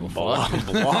 I don't give a fuck.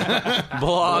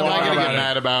 Blog What am I going to get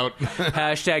mad about?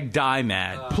 Hashtag die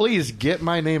mad. Please get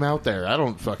my name out there. I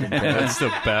don't fucking care. That's the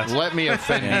best. Let me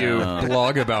offend you.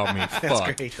 Blog about me.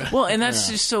 Fuck. Great. Well, and that's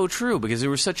just so true because there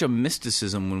was such a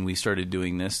mysticism when we started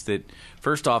doing this that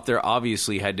first off, there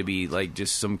obviously had to be like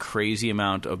just some crazy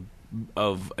amount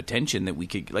of attention that we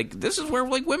could like. This is where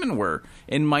like women were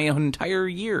in my entire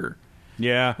year,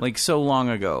 Yeah, like so long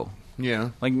ago. Yeah.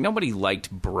 Like nobody liked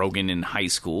Brogan in high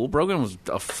school. Brogan was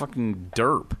a fucking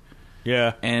derp.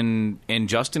 yeah. And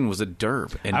Justin was a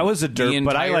derp. And I was a the derp,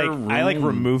 but I entire like room-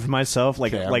 removed myself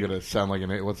like Okay, I'm like going to sound like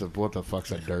what the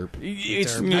fuck's a derp?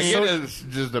 it's I get it's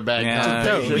just a bad Yeah.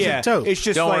 connotation. yeah, dope. it's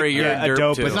just Don't like worry, you're yeah, a derp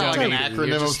dope too. is It's not like an You're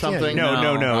acronym of just- something. No.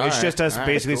 All It's right. just us All right,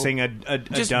 basically cool. saying a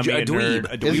Just dummy, a a dweeb.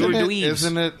 nerd, a We dweeb. were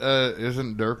Isn't dweebs.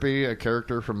 isn't Derpy a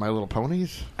character from My Little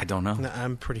Ponies? I don't know. No,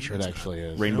 I'm pretty sure It it's actually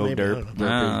is. Rainbow Maybe, I derp. don't know.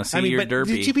 Ah, see, I mean, you're but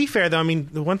derpy. to be fair, though, I mean,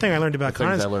 the one thing I learned about The things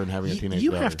con is I learned having a teenage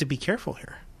you daughter. have to be careful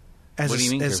here. As What do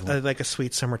you mean as careful? like a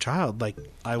sweet summer child, like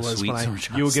I was sweet when summer I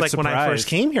child. You will it's get like when I surprised. first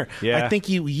came here. Yeah. I think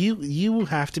you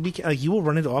have to be. You will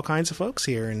run into all kinds of folks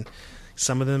here, and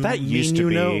some of them That mean used to you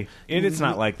be. know. It's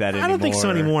not like that I don't think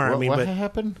so anymore. I What, mean, what but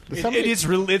happened?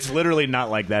 It's literally not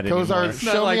like that anymore. Cozart, It's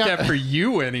not show like me that for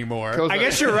you anymore. Cozart- I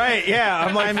guess you're right. Yeah,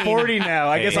 I'm like 40 now.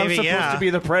 I guess I'm maybe, supposed yeah. to be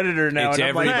the predator now. It's and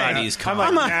I'm like, everybody's I'm con. like,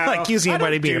 I'm not no, like accusing I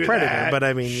anybody of don't being a do predator, that. but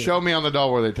I mean, Show me on the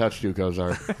doll where they touched you,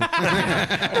 Cozart. no,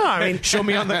 I mean, Show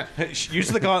me on the use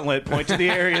the gauntlet. Point to the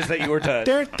areas that you were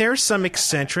touched. there's some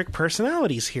eccentric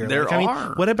personalities here. There like, I mean,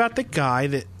 are. what about the guy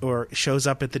that shows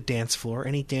up at the dance floor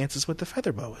and he dances with the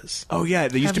feather boas? Oh yeah,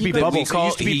 there used Have to you be been- bubbles. He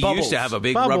It used used to have a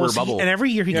big Bubbles, rubber bubble. and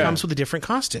every year he Yeah. comes with a different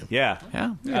costume. Yeah.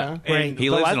 yeah. Yeah. Right. He The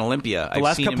lives last- in Olympia. The I've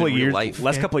last seen couple him of in real years, life.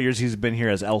 last couple of years, he's been here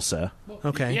as Elsa.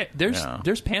 Okay. Yeah,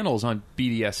 there's panels on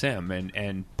BDSM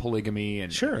and polygamy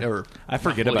and Sure. or I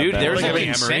forget about Dude, that. there's a Polygamy.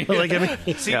 consent. Like, I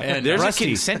mean, Yeah, and there's Rusty, a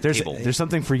consent there's, table. there's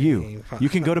something for you. You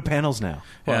can go to panels now.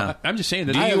 Yeah. I'm just saying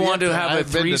that Do I you have want yet to have a I've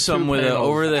been to threesome 2 with an panels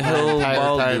over-the-hill the entire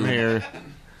bald time dude? here.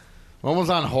 One was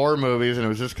on horror movies, and it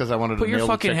was just because I wanted Put to your nail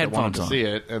the fucking chick that wanted headphones to on. see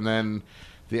it, and then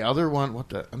the other one,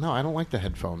 No, I don't like the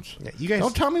headphones. Yeah, you guys-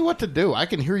 don't tell me what to do. I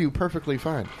can hear you perfectly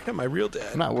fine. got my real dad.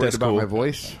 I'm not worried That's about cool. my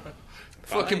voice.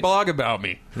 Fucking blog about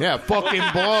me. Yeah, fucking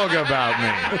blog about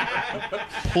me,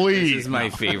 This please. is my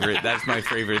favorite. That's my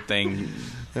favorite thing.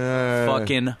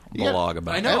 Fucking blog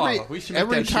about I it. know. We should make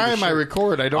Every that shit a time I shirt.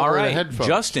 record, I don't All wear the right, headphones.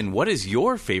 Justin, what is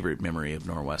your favorite memory of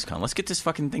Norwescon? Let's get this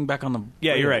fucking thing back on the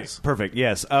Yeah, you're right. rails. Perfect.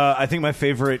 Yes. I think my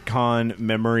favorite con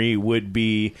memory would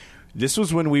be this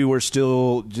was when we were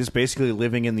still just basically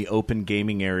living in the open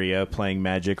gaming area playing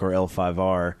Magic or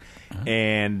L5R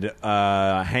and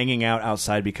hanging out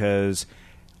outside because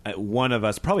one of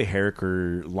us, probably Herrick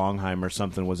or Longheim or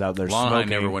something, was out there Longheim smoking.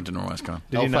 never went to Norwescon.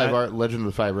 Did you L5 not? Art, Legend of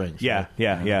the Five Rings. Yeah.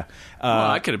 Well,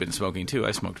 I could have been smoking too.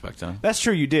 I smoked back then. That's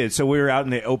true, you did. So we were out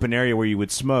in the open area where you would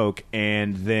smoke,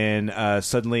 and then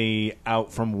suddenly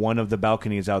out from one of the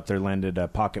balconies out there landed a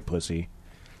pocket pussy.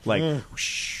 Like,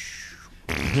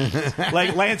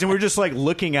 like lands, and we were just like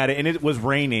looking at it, and it was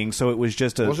raining, so it was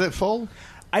just a. Was it full?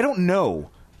 I don't know.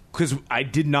 Because I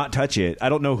did not touch it. I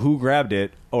don't know who grabbed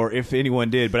it or if anyone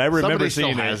did, but I remember Somebody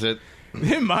seeing still has it.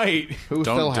 It might. Who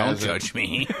still Don't has it? judge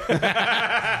me.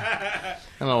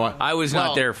 I don't know why. I was Well,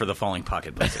 not there for the falling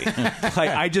pocket pussy. Like,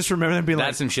 I just remember them being That's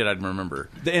like, some shit I'd remember.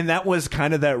 and that was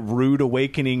kind of that rude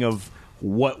awakening of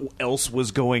what else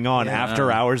was going on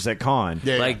after hours at con.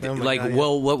 Yeah, Like, Oh my like, God, yeah.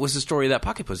 well, what was the story of that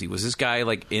pocket pussy? Was this guy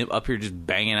like up here just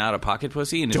banging out a pocket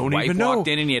pussy, and his Don't wife even know. walked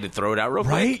in and he had to throw it out real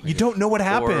Right? quick? You don't know what Or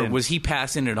happened. was he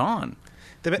passing it on?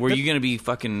 Were you going to be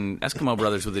fucking Eskimo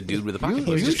brothers with a dude with a pocket You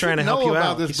pussy? just trying to should help know you about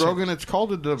out. this, He should- Brogan. It's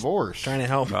called a divorce. Trying to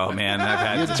help. Oh man, I've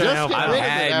had You just get rid of I've it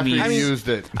had after me. you used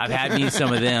it. I've had me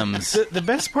some of them. The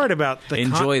best part about the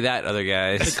Enjoy that, other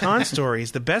guys. the con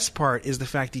stories, the best part is the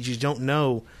fact that you don't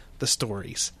know the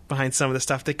stories behind some of the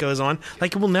stuff that goes on.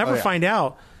 Like, we'll never find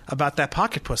out about that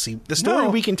pocket pussy. The story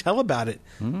we can tell about it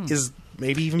is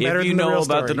maybe even better If you than the know real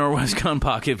about story. the Norwescon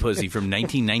pocket pussy from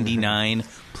 1999,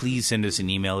 please send us an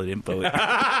email at info.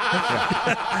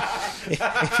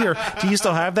 Do you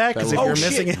still have that? Because if you're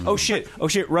missing it, Oh shit!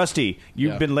 Rusty,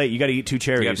 you've been late. You got to eat 2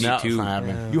 cherries. You gotta eat No, it's 2. not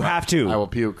happening. You have to. I will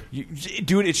puke.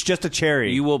 Dude, it's just a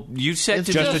cherry. You said It's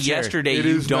to just me a cherry. yesterday It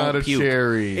you is don't not a puke.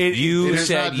 cherry. You It is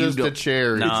said not you just don't. a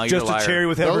cherry. No, It's you're just a liar. a cherry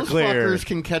with Those Everclear. fuckers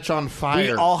can catch on fire.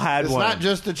 We all had it's one. not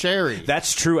just a cherry.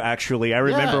 That's true, actually. I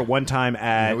remember Yeah. one time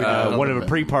at we got it one on of the a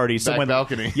pre-party, back someone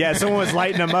balcony. Yeah, someone was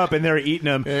lighting them up, and they were eating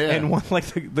them. Yeah. And one, like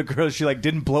the girl, she like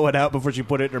didn't blow it out before she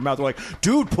put it in her mouth. They're like,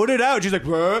 "Dude, put it out." She's like,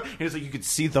 "Bruh." And it's like you could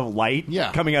see the light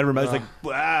coming out of her mouth. It's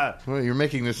like, "Ah." Well, you're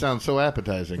making this sound so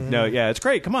appetizing. No, yeah, it's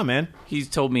great. Come on, man. He's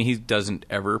told me he doesn't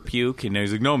ever puke, and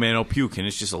he's like, "No, man, I'll puke," and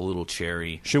it's just a little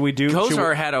cherry. Should we do?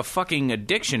 Kozar had a fucking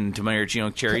addiction to maraschino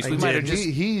cherries. We might have just.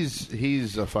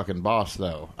 He's a fucking boss,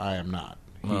 though. I am not.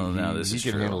 Well, no, this he is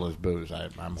can true. handle his booze.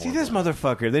 I'm See horrible. this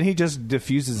motherfucker. Then he just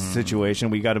diffuses the situation.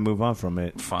 We got to move on from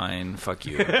it. Fine, fuck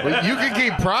you. Well, you can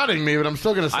keep prodding me, but I'm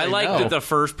still going to say I like no. that the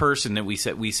first person that we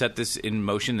set this in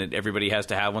motion that everybody has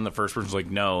to have one. The first person's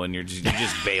like no, and you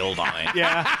just bailed on it.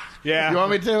 Yeah, yeah. You want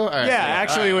me to? All right. Yeah,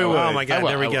 actually, we will. oh my god, I will,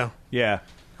 there we I will. go. Yeah.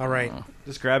 All right,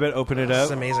 Just grab it, open it this up, is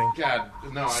amazing. God,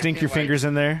 no. stink your fingers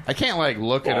in there. I can't like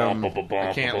look at them.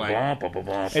 I can't like.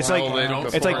 It's swallow it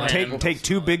like it's like beforehand. take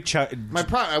 2 big My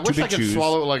problem. I wish I could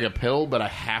swallow it like a pill, but I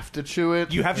have to chew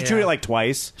it. You have to chew it like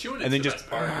twice, and then just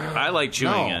I like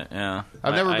chewing No. it. Yeah,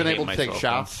 I've never I been hate able to take myself.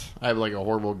 shots. I have like a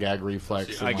horrible gag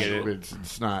reflex. I and, get like, it.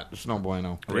 It's no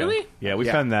bueno. Really? yeah, we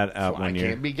Yeah. found that out So I one year.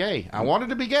 can't be gay. I wanted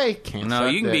to be gay. Can't. No,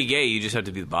 suck you can be dick. gay. You just have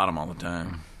to be the bottom all the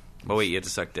time. But wait, you have to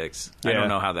suck dicks. I Yeah. don't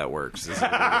know how that works. This is-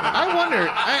 I wonder.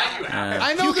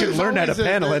 I know You can there's learn how to always a-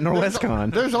 panel at there's-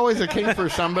 Norwescon. There's always a kink for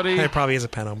somebody. There probably is a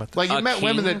panel, but Like you've A met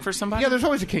women king that for somebody? Yeah, there's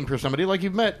always a kink for somebody. Like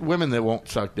you've met women that won't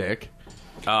suck dick.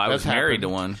 I was That's married happened. to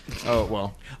one. Oh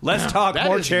well, Let's talk that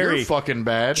more is cherry. your fucking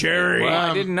bad. Cherry. Well,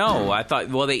 I didn't know. I thought.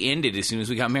 Well, they ended as soon as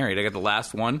we got married. I got the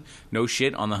last one. No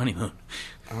shit on the honeymoon.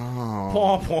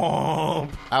 Womp womp.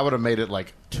 I would have made it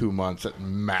like 2 months at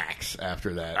max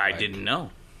after that. I Like, didn't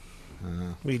know.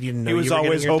 we didn't know He was you were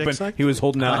always getting your dick hoping. sucked? He was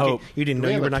holding out hope. You didn't Do know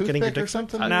we you have were a not getting your toothpick or dick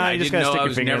sucked? something? Nah, I you just didn't gotta know stick I your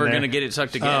was finger never in there. going to get it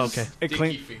sucked again. Oh, okay.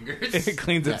 It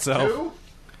cleans itself.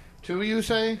 Two, you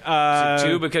say?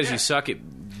 Two because you suck at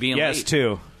being Yes, late.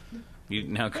 2. You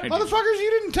now Motherfuckers,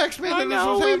 you didn't text me that this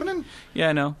know, was we- happening. Yeah,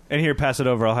 I know. And here, pass it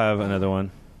over. I'll have another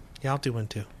one. Yeah, I'll do one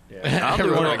too. I'll do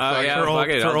Everyone it. like, fuck Yeah, it. For old- fuck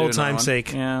it. for I'll do old another time's one.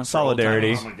 sake. Yeah, for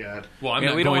Solidarity. Oh my god. Well, I'm Yeah,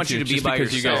 not we don't going want you to be just by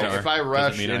because you yourself. guys are. If I Doesn't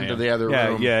rush mean I into am. the other Yeah,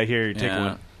 room. yeah. Here, take Yeah.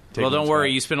 one. Take Well, don't one worry.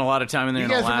 spot. You spent a lot of time in there You in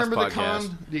the guys last remember the podcast.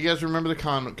 con? Do you guys remember the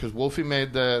con? Because Wolfie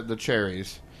made the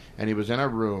cherries, and he was in a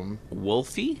room.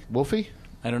 Wolfie? Wolfie?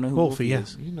 I don't know who Wolfie, Wolfie yeah.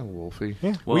 is. You know Wolfie.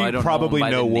 Yeah. Well, We I don't probably know,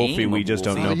 him by know the Wolfie, name we of just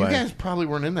don't Wolfie. know You by- guys probably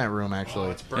weren't in that room,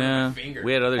 actually. Yeah,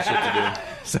 we had other shit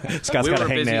to Scott's do. got a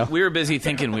busy. hangnail. We were busy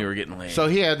thinking we were getting laid. So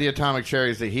he had the atomic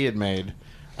cherries that he had made.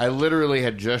 I literally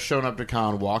had just shown up to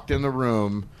con, walked in the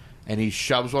room, and he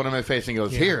shoves one in my face and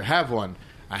goes, "Here, have one."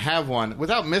 I have one.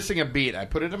 Without missing a beat, I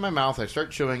put it in my mouth, I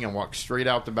start chewing, and walk straight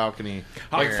out the balcony.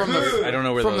 Like from the, I don't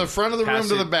know where from the front of the room pass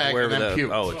to the it, back, wherever and then the-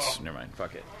 puke. Oh, it's never mind.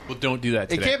 Fuck it. Well, don't do that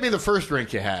It today. can't be the first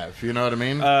drink you have. You know what I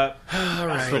mean? All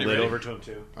right. Throw the lid over to him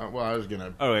too. Well, I was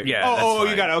gonna. Oh, wait. Yeah, that's Oh, you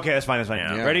fine. got it. Okay, that's fine. That's fine.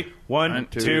 Yeah. Ready? One, One,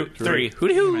 two, three.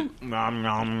 Hooty hoo. Nom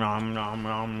nom nom nom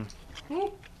nom.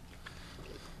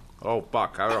 Oh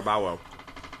fuck! I don't know.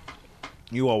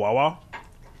 You a wawa?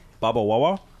 Baba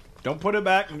wawa? Don't put it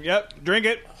back. Yep. Drink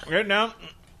it. Get it down.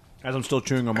 As I'm still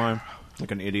chewing on mine,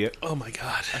 like an idiot. Oh my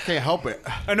god. I can't help it.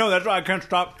 I know. That's why I can't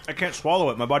stop. I can't swallow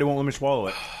it. My body won't let me swallow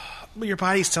it. But your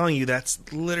body's telling you that's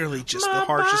literally just the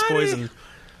harshest body. poison.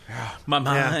 My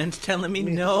mind's telling me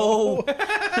no.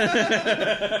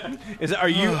 Is it? Are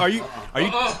you?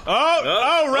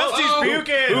 Oh! Rusty's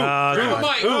puking.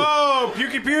 Oh,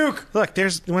 pukey puke. Look,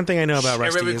 there's one thing I know about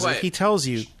Rusty everybody is quiet. if he tells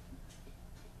you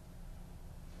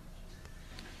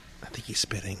think he's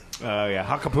spitting. Oh, yeah.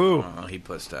 Hakapoo. Oh, he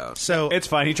pussed out. So It's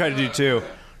fine. He tried to do two.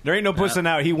 There ain't no pussing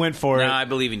out. He went for No, it. I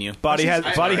believe in you. Body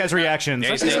has reactions.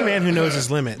 Yeah, this is a man who knows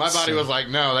his limits. My body was like,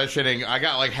 no, that shit ain't. I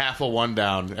got like half of one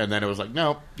down, and then it was like,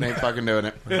 nope, ain't fucking doing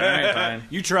it. All right, fine.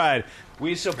 You tried.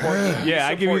 We support you. Yeah,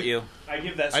 I give support you. I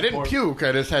give that. I didn't support. puke.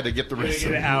 I just had to get the rest Get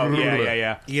of it out.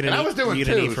 Yeah. You And I was doing you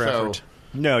didn't two, eat for so effort.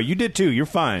 No, you did too. You're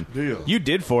fine. Yeah. You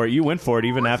did for it. You went for it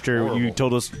even after you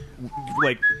told us.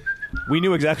 Like, we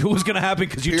knew exactly what was going to happen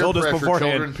because you peer told us pressure,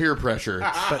 beforehand. children, peer pressure.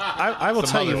 But I will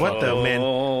tell you what, though,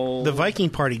 man. The Viking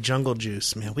Party Jungle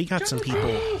Juice, man. We got some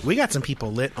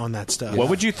people lit on that stuff. What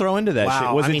would you throw into that Wow,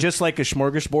 shit? Was I it mean- just like a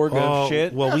smorgasbord of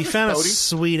shit? Well, we found a Spody.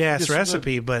 sweet ass Just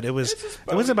recipe, but it was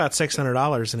about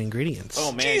 $600 in ingredients.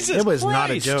 Oh, man. Jesus it was not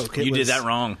a Christ. joke. It You was, did that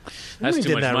wrong. That's We too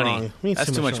did much that money. wrong. We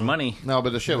That's too much money. No,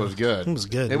 but the shit was good. It was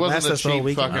good. It wasn't the Lasted us the whole cheap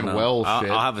weekend. fucking I know. well I'll shit.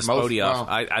 have a Spody off.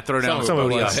 Well, I throw down a some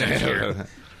of it Spody was. off next year.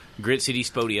 Grit City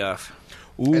Spody off.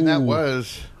 And that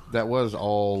was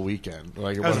all weekend.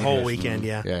 Like it That was a wasn't whole just- weekend,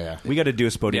 yeah. Yeah. We got to do a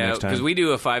Spody Yeah, next time. because we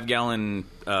do a 5-gallon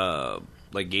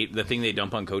the thing they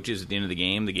dump on coaches at the end of the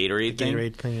game, the Gatorade thing.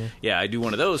 Gatorade thing, yeah. Yeah, I do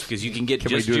one of those because you can get Can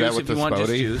we just do that juice with if you the want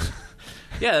just Spody? juice.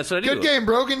 Yeah, that's what I do. Good game,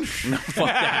 Brogan. Fuck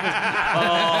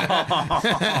that.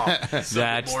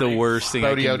 That's the worst thing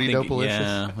I Spody can Odie think. Dopalicious.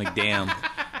 Yeah, like damn.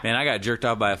 Man, I got jerked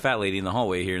off by a fat lady in the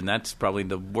hallway here, and that's probably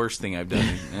the worst thing I've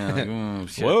done. Yeah, like,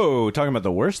 shit. Whoa, talking about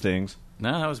the worst things.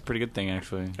 No, that was a pretty good thing,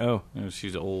 actually. Oh.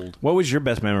 She's old. What was your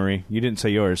best memory? You didn't say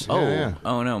yours. Yeah.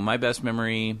 Oh no, my best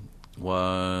memory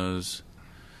was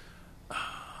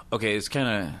okay. It's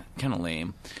kind of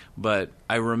lame, but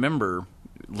I remember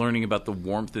learning about the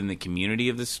warmth in the community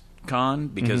of this con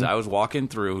because I was walking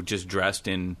through just dressed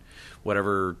in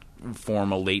whatever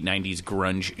form of late '90s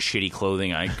grunge shitty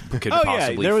clothing I could Oh, yeah,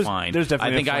 possibly find. there's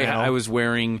definitely I think a flannel. I was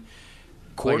wearing Like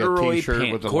a corduroy,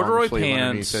 t-shirt with a long corduroy sleeve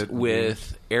pants underneath it.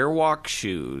 with Airwalk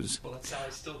shoes. Well, that's how I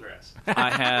still dress.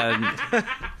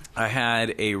 I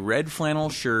had a red flannel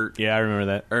shirt. Yeah, I remember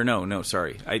that. Or no,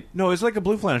 sorry. No, it was like a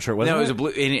blue flannel shirt, wasn't No, it? it was a blue,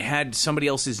 and it had somebody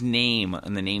else's name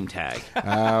on the name tag.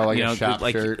 Like You know, a shop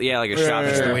like shirt. yeah, like a shop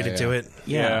That's the shirt. way to do it.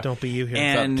 Yeah. Don't be you here.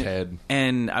 And What's up, Ted?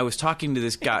 and I was talking to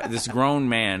this guy, this grown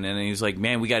man, and he was like,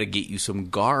 "Man, we got to get you some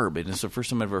garb." And it's the first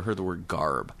time I've ever heard the word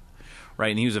garb, right?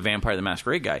 And he was a Vampire the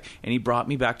Masquerade guy, and he brought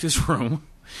me back to his room.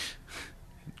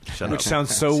 Shut Which up.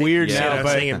 sounds so weird Yeah, now, I'm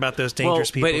but saying about those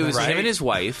dangerous people. But it was right? him and his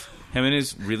wife. Him and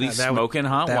his really That would- smoking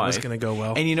hot that wife. was gonna go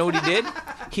well. And you know what he did?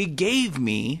 He gave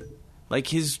me like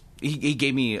his. He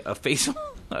gave me a facial.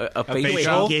 A facial.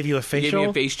 facial? He gave you a He gave me facial?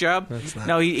 a face job. That's not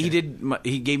No, he did.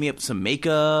 He gave me up some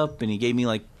makeup, and he gave me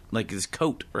like his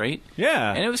coat, right?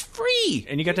 Yeah. And it was free.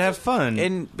 and you got to have fun.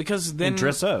 And because then And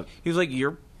dress up. he was like,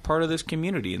 "You're part of this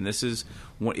community, and this is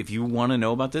what if you want to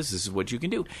know about this. This is what you can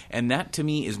do." And that to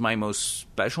me is my most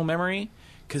special memory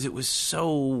because it was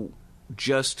so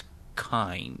just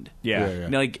kind. yeah.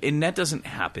 Yeah. Like, and that doesn't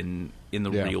happen in the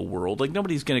Yeah. real world. Like,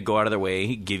 nobody's going to go out of their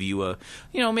way give you a,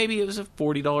 maybe it was a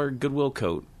 $40 Goodwill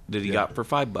coat that he got for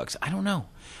 $5. I don't know,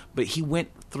 but he went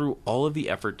through all of the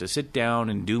effort to sit down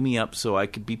and do me up so I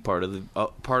could be part of their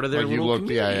Like you little looked-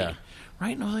 community. yeah.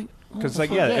 Right? And I was like, Because,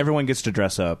 like, yeah, everyone gets to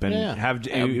dress up and Yeah. have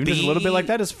even just a little bit like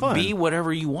that is fun. Be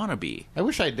whatever you want to be. I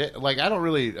wish I did. Like, I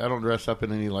don't dress up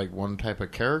in any like one type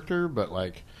of character, but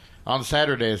like on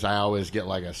Saturdays, I always get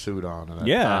like a suit on and a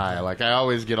Yeah. tie. Like, I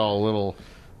always get all little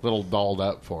dolled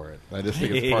up for it. I just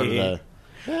think it's part of the.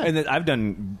 And then I've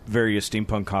done various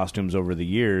steampunk costumes over the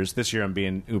years. This year I'm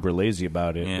being uber lazy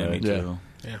about it. Yeah, but- me too.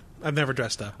 Yeah, I've never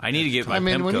dressed up. I need to get my I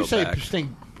mean, pimp when you coat say back. stink,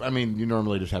 I mean you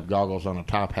normally just have goggles on a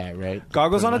top hat, right?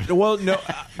 Goggles on it? Well, no.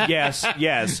 Yes.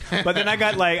 But then I've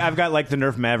got like the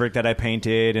Nerf Maverick that I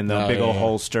painted and the Oh, big old yeah.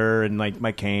 holster and like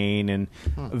my cane and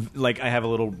like I have a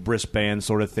little wristband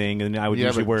sort of thing and I would You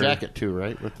have usually a wear jacket too,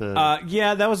 right? With the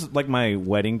yeah, that was like my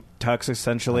wedding tux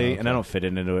essentially, and I don't fit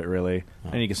into it really.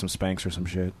 I need to get some Spanx or some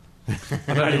shit.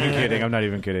 I'm not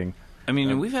even kidding. I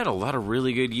mean, we've had a lot of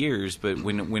really good years, but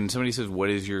when somebody says, "What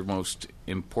is your most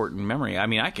important memory?" I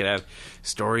mean, I could have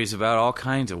stories about all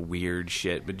kinds of weird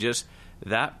shit, but just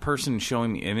that person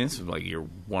showing me, and this is like year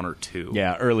 1 or 2.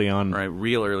 Yeah, early on. Right,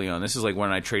 real early on. This is like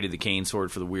when I traded the cane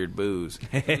sword for the weird booze.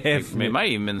 It might have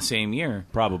even been the same year.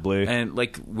 Probably. And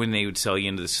like when they would sell you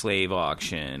into the slave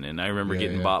auction, and I remember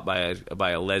getting bought by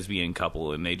a lesbian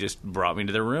couple, and they just brought me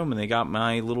to their room, and they got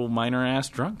my little minor ass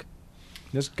drunk.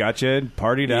 Just got you,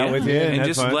 partied out with you, and had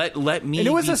just fun. let me. And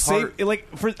it was be a safe, part-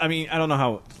 like for. I mean, I don't know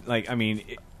how. Like, I mean,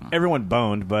 everyone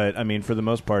boned, but I mean, for the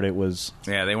most part, it was.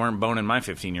 Yeah, they weren't boning my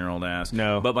 15-year-old ass.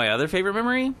 No. But my other favorite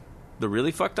memory, The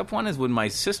really fucked up one is when my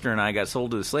sister and I got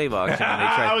sold to the slave auction. And they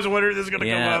tried, I was wondering if this is going to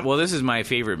come up. well, this is my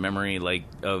favorite memory, like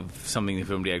of something that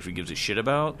somebody actually gives a shit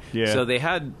about. Yeah. So they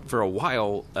had for a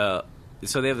while.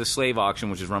 So they have the slave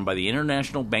auction, which is run by the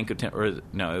International Bank of it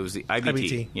was the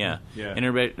IBT. IBT. Yeah.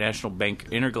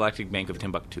 Intergalactic Bank of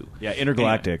Timbuktu. Yeah,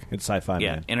 intergalactic. Anyway. It's sci-fi,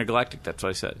 Yeah, man. intergalactic. That's what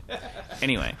I said.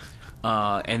 Anyway,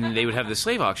 and they would have the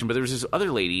slave auction, but there was this other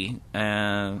lady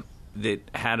that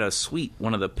had a suite,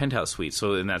 one of the penthouse suites.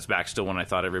 So, and that's back still when I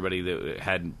thought everybody that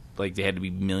had they had to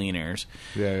be millionaires.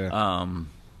 Yeah.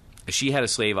 She had a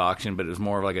slave auction, but it was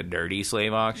more of like a dirty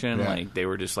slave auction. Yeah. Like they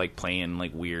were just like playing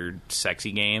like weird,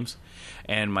 sexy games.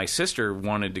 And my sister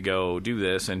wanted to go do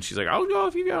this, and she's like, "I'll go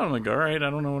if you go." I'm like, "All right, I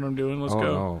don't know what I'm doing. Let's go."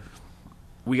 No.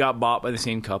 We got bought by the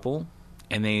same couple,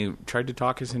 and they tried to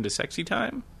talk us into sexy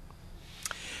time.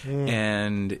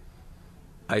 And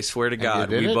I swear to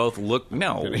God, you did we it? both looked.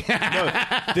 No,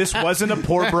 This wasn't a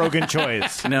poor Brogan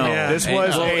choice. no. Yeah. This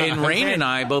was and Rain and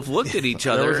I both looked at each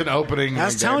There was other, an opening. I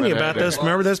was telling you about this.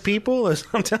 Remember those people?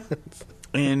 I'm telling you.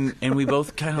 and we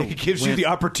both kind of It gives you the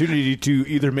opportunity to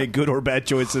either make good or bad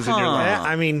choices in your life. Yeah,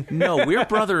 I mean, No, we're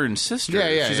brother and sister.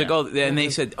 Yeah, She's yeah. like, oh, and they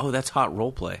said, oh, that's hot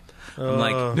role play. I'm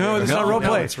like, No, that's not role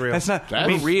play. it's real. That's not.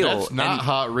 That's real. That's not And-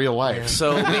 hot real life.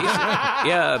 So,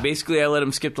 basically, I let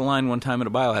him skip the line one time at a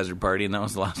biohazard party, and that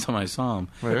was the last time I saw him.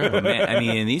 But man, I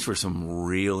mean, and these were some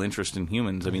real interesting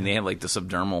humans. I mean, they had like the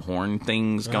subdermal horn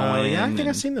things going. yeah, I think and,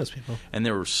 I've seen those people. and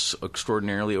they were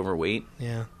extraordinarily overweight.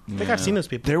 Yeah, I think I've seen those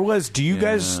people. There was. Do you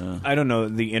guys? I don't know.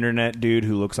 The internet dude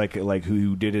who looks like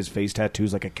who did his face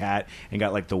tattoos like a cat and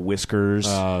got like the whiskers.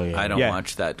 Oh yeah. I don't Yeah.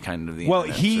 watch that kind of the. Well,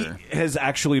 internet, he sir. has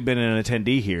actually been an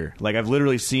attendee here. Like I've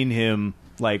literally seen him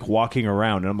like walking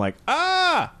around, and I'm like,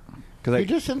 because He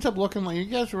just ends up looking like. You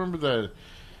guys remember the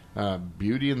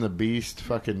Beauty and the Beast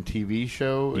fucking TV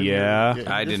show? Yeah. It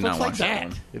I just did looks not like watch that that.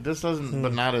 one. It just doesn't,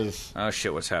 but not as. Oh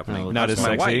shit! What's happening? not That's as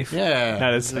my sexy. wife. Yeah,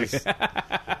 Not as it's sexy.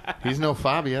 just- he's no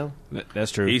Fabio.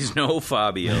 That's true. He's no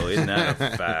Fabio. Isn't that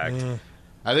a fact?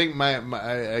 I think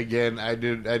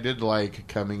I did like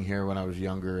coming here when I was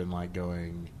younger and like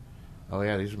going, oh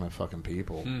yeah, these are my fucking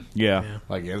people. yeah.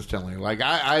 Like instantly. Like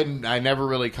I never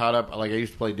really caught up. Like I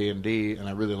used to play D&D and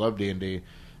I really loved D&D,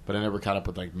 but I never caught up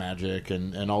with like Magic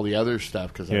and all the other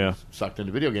stuff because I Yeah. was sucked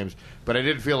into video games. But I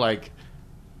did feel like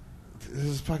this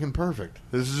is fucking perfect.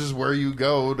 This is just where you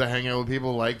go to hang out with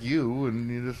people like you, and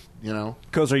you just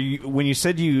Because when you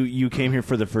said you came here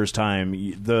for the first time,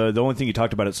 the only thing you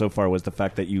talked about it so far was the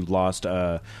fact that you lost.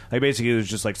 Like basically, it was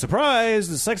just like surprise,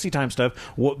 the sexy time stuff.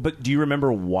 But do you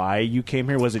remember why you came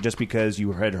here? Was it just because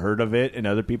you had heard of it and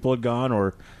other people had gone,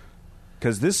 or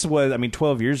because this was? I mean,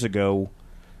 12 years ago.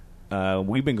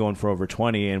 We've been going for over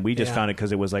 20, and we just Yeah. found it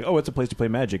because it was like, oh, it's a place to play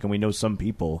Magic, and we know some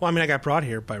people. Well, I mean, I got brought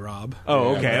here by Rob.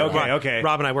 Oh, okay, Yeah. okay.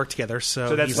 Rob and I work together, so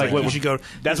So that's he's like what you should go.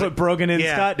 That's he's what Brogan and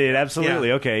Yeah. Scott did. Absolutely.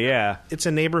 Yeah. Okay. Yeah. It's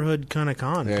a neighborhood kind of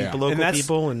con. Yeah. People, local that's,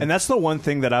 people, and that's the one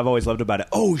thing that I've always loved about it.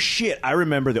 Oh shit! I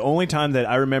remember the only time that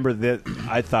I remember that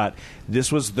I thought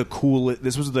this was the coolest.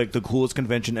 This was like the coolest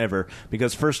convention ever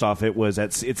because first off, it was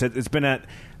at it's been at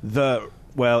the.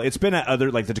 Well, it's been at other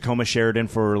like the Tacoma Sheridan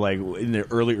for like in the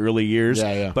early years.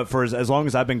 Yeah, yeah. But for as long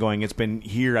as I've been going, it's been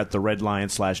here at the Red Lion /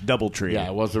 DoubleTree. Yeah,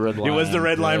 it was the Red Lion. It was the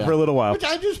Red Lion Yeah. for a little while. Which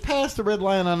I just passed the Red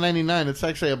Lion on 99. It's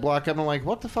actually a block up. I'm like,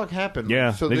 what the fuck happened?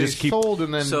 Yeah, so they they just keep- sold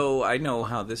and then So I know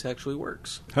how this actually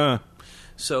works. Huh?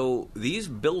 So these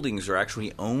buildings are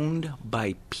actually owned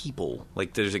by people.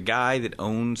 Like there's a guy that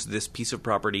owns this piece of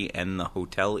property and the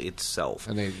hotel itself,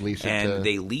 And they lease it and to-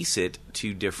 they lease it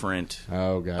to different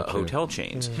Gotcha. hotel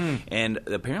chains. And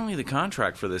apparently the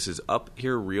contract for this is up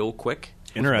here real quick.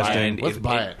 Interesting. And let's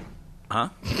buy it. Huh?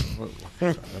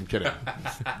 I'm kidding.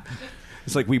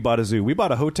 It's like we bought a zoo, we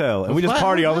bought a hotel, and we just buy a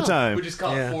party all the hotel. time. We just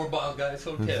call Yeah. it 4 Ball Guys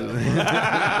Hotel.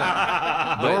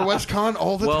 Norwescon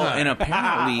all the Well, time. and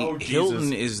apparently Oh, Jesus.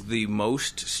 Hilton is the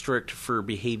most strict for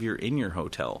behavior in your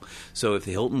hotel. So if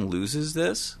the Hilton loses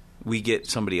this, we get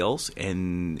somebody else,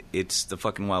 and it's the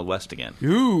fucking Wild West again.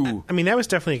 Ooh. I mean, that was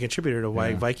definitely a contributor to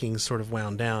why Vikings sort of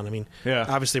wound down. I mean, Yeah.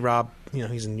 obviously Rob,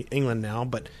 he's in England now,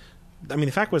 but I mean,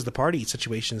 the fact was the party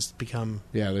situation's become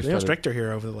Yeah, they real started stricter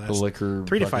here over the the last liquor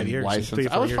 3 to 5 fucking years. license. 3 to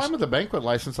 4 I was years. fine with the banquet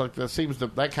license. Like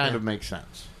that kind of makes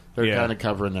sense. They're Yeah. kind of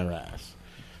covering their ass,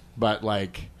 but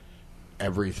like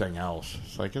everything else,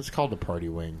 it's called the party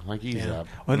wing. Like ease Yeah. up.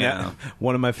 And Yeah. that,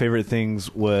 one of my favorite things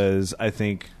was, I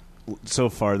think, so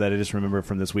far that I just remember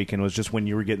from this weekend was just when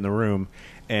you were getting the room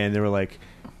and they were like,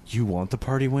 "You want the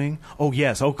party wing? Oh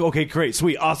yes, okay, great,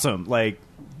 sweet, awesome." Like,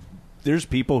 there's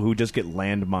people who just get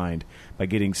landmined by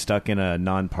getting stuck in a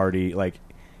non-party. Like,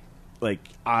 like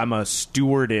I'm a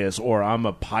stewardess or I'm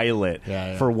a pilot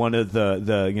for one of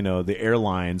the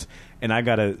airlines, and I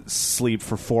gotta sleep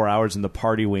for 4 hours in the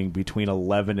party wing between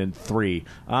 11 and 3.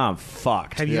 I'm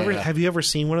fucked. Have you ever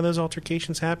seen one of those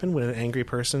altercations happen when an angry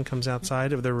person comes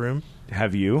outside of their room?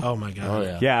 Have you? Oh my god!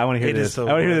 Oh, Yeah, I want to hear this. I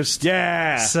want to hear this.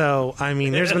 Yeah. So I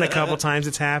mean, there's been a couple times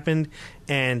it's happened,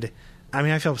 and I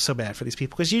mean, I feel so bad for these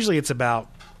people because usually it's about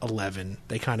 11.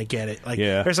 They kind of get it. Like,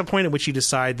 there's a point at which you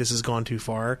decide this has gone too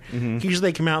far. Usually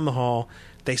they come out in the hall,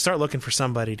 they start looking for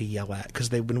somebody to yell at because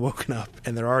they've been woken up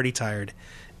and they're already tired.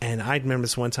 And I remember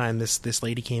this one time, this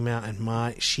lady came out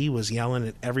and she was yelling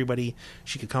at everybody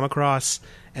she could come across.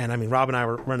 And I mean, Rob and I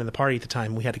were running the party at the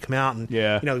time. We had to come out, and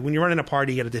you know, when you're running a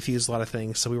party, you got to diffuse a lot of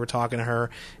things. So we were talking to her,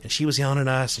 and she was yelling at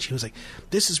us, and she was like,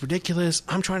 "This is ridiculous.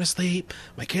 I'm trying to sleep.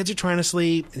 My kids are trying to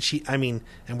sleep." And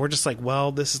and we're just like,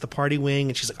 "Well, this is the party wing."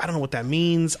 And she's like, "I don't know what that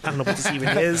means. I don't know what this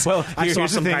even is." Well, I saw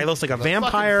some guy looks like a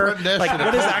vampire. Like,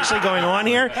 what is actually going on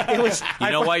here? It was. You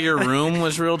know why your room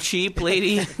was real cheap,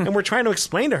 lady? And we're trying to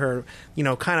explain to her, you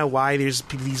know, kind of why there's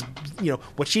these, you know,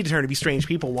 what she determined to be strange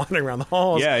people wandering around the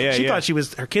halls. She thought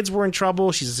her kids were in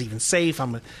trouble. She's even safe.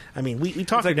 We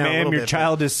talked her down a little bit. Your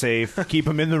child is safe. Keep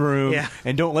them in the room,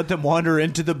 and don't let them wander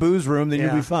into the booze room. Then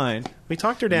you'll be fine. We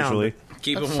talked her down. Usually.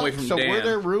 Keep them away from So Dan. were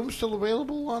there rooms still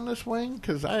available on this wing?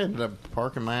 Because I ended up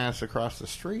parking my ass across the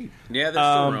street. Yeah, there's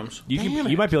still rooms.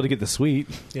 You might be able to get the suite.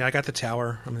 Yeah, I got the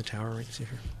tower. I'm in the tower right here.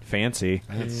 Fancy.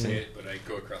 I didn't see it, but I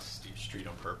go across the steep street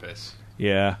on purpose.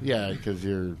 Yeah. Yeah, because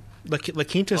you're... La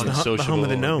Quinta's the home of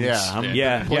the gnomes.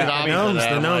 Yeah. The gnomes.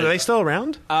 Are they still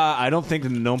around? I don't think the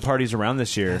gnome party's around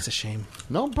this year. That's a shame.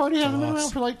 Gnome party hasn't been around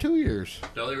for like 2 years.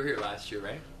 No, they were here last year,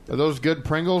 right? Are those good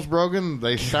Pringles, Brogan?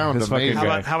 They sound This fucking amazing.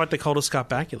 guy. How about the Codoscop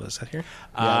Bacula? Is that here?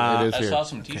 Yeah, it is I here. saw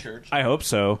some T-shirts. I hope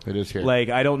so. It is here. Like,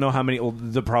 I don't know how many. Well,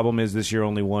 the problem is this year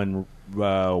only one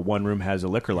room has a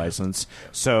liquor license,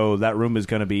 so that room is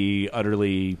going to be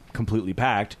utterly, completely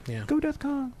packed. Yeah. Go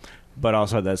DEFCON. But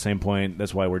also at that same point,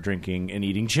 that's why we're drinking and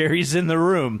eating cherries in the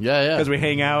room. Yeah. Because we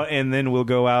hang out and then we'll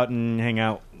go out and hang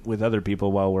out with other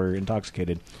people while we're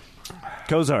intoxicated.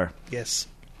 Kozar, Yes.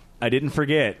 I didn't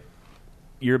forget.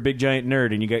 You're a big giant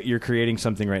nerd and you're creating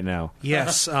something right now.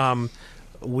 Yes.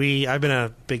 I've been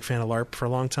a big fan of LARP for a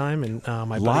long time, and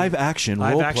my Live action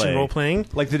role playing,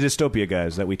 like the Dystopia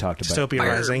guys that we talked about. Dystopia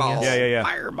Rising. Yes. Yeah.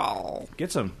 Fireball.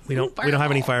 Get some. We don't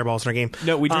have any fireballs in our game.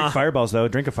 No, we drink fireballs though.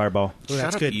 Drink a fireball. Oh,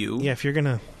 that's up, good. you. Yeah, if you're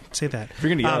gonna say that. If you're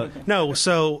gonna yell it. No,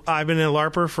 so I've been a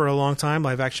LARPer for a long time,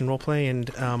 live action role play, and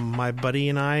my buddy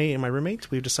and I and my roommate,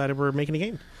 we've decided we're making a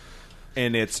game.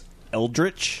 And it's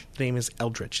Eldritch. The name is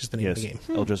Eldritch. Is the name of the game.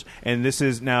 Eldritch. And this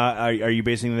is now. Are you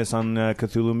basing this on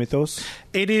Cthulhu mythos?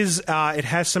 It is. It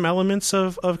has some elements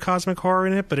of cosmic horror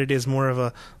in it, but it is more of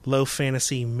a low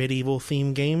fantasy medieval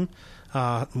theme game.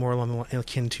 More along the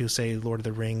akin to, say, Lord of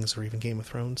the Rings or even Game of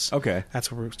Thrones. Okay. That's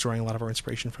where we're drawing a lot of our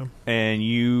inspiration from. And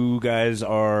you guys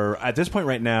are, at this point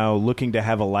right now, looking to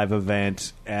have a live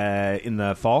event in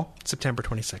the fall? September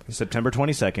 22nd. September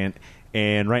 22nd.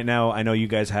 And right now, I know you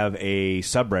guys have a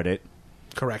subreddit.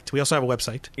 Correct. We also have a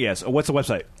website. Yes. What's the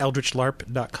website?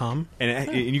 eldritchlarp.com.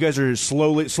 And you guys are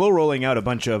slow rolling out a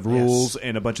bunch of rules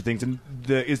and a bunch of things. And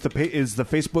is the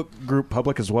Facebook group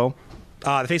public as well? The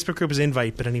Facebook group is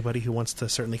invite, but anybody who wants to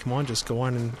certainly come on, just go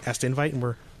on and ask to invite, and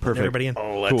we're putting everybody in.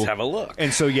 Oh, let's Cool. have a look.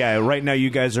 And so, yeah, right now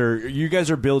you guys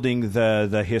are building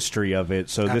the history of it.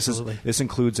 So Absolutely. this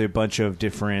includes a bunch of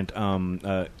different.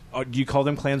 Do you call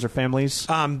them clans or families?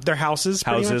 They're houses,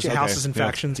 pretty much. Houses, Yeah, okay. houses and Yeah.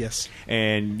 factions. Yes.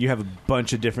 And you have a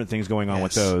bunch of different things going on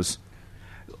with Yes. those.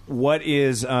 What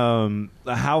is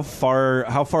how far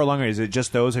along is it?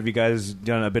 Just those? Have you guys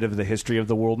done a bit of the history of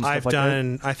the world and stuff I've like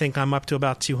done. I think I'm up to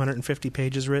about 250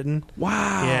 pages written.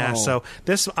 Wow. Yeah. So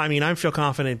this, I feel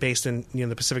confident based in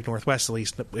the Pacific Northwest, at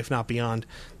least, if not beyond.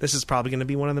 This is probably going to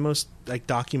be one of the most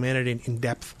documented and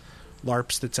in-depth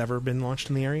LARPs that's ever been launched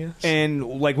in the area. And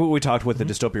like what we talked with the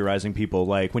Dystopia Rising people,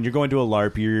 like when you're going to a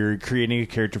LARP, you're creating a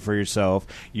character for yourself.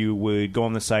 You would go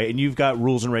on the site, and you've got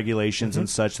rules and regulations and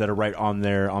such that are right on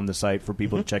there on the site for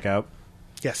people to check out.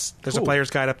 Yes, there's Cool. a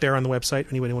player's guide up there on the website.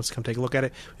 Anybody wants to come take a look at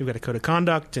it. We've got a code of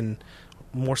conduct and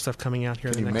more stuff coming out here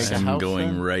in the you next. make a I'm house going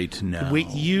then? right now.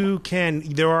 You can.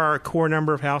 There are a core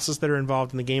number of houses that are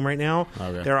involved in the game right now.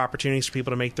 Okay. There are opportunities for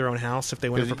people to make their own house if they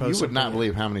want to Because propose. you would not something.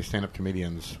 believe how many stand-up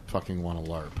comedians fucking want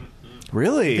to LARP.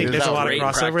 Really? I think there's a lot of Great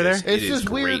crossover practice. there. It's It just is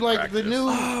weird, great like practice. the new...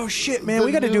 Oh shit, man! The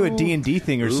We got to do a new- D&D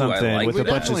thing or Ooh, I something like with We a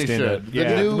bunch of definitely stand-up. should. Yeah.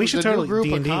 The new, We should the totally new group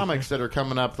D&D. of comics that are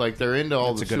coming up, like they're into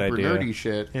all That's the a good super idea. nerdy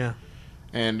shit. Yeah.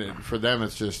 And for them,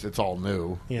 it's all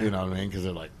new. Yeah. You know what I mean? Because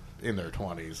they're like in their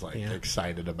 20s, like Yeah.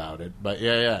 excited about it. But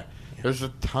yeah. There's a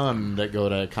ton that go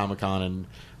to Comic-Con, and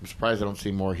I'm surprised I don't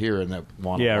see more here and that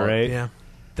want Yeah, right. Yeah.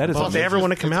 That is Well, if they ever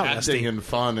want to come out, acting Rusty, and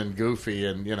fun and goofy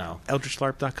and,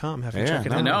 EldritchLARP.com. Have to Yeah, check it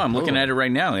no, out. No, I'm looking Cool. at it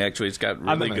right now. Actually, it's got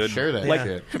I'm really going to good. share that Like-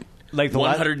 shit. like the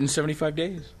 175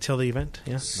 days, Till the event,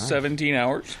 yeah. 17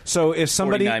 hours. So if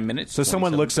somebody, 49 minutes, so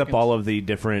someone 27 looks up seconds. all of the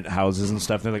different houses and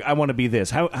stuff, and they're like, I want to be this.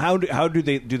 How do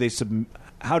they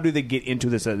how do they get into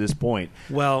this at this point?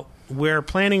 Well, we're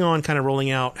planning on kind of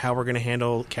rolling out how we're going to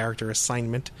handle character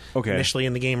assignment Okay. initially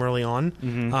in the game early on.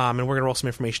 And we're going to roll some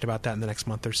information about that in the next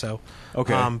month or so.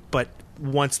 Okay. But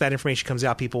once that information comes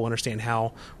out, people will understand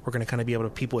how we're going to kind of be able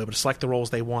to select the roles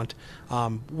they want.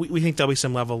 We think there'll be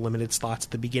some level of limited slots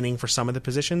at the beginning for some of the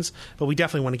positions, but we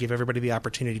definitely want to give everybody the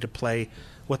opportunity to play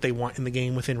what they want in the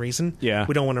game within reason. Yeah.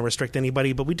 We don't want to restrict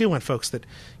anybody, but we do want folks that,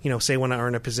 say want to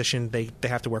earn a position, they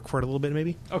have to work for it a little bit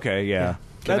maybe. Okay, yeah.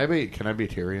 Can I be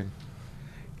Tyrion?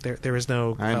 There is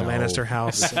no I know. Lannister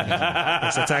house.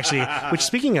 Yes, that's actually. Which,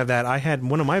 speaking of that, I had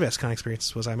one of my best con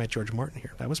experiences was I met George Martin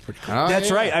here. That was pretty cool. Oh, That's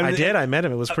yeah. right. I did. I met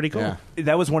him. It was pretty cool. Yeah.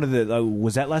 That was one of the.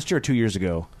 Was that last year or 2 years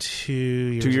ago? 2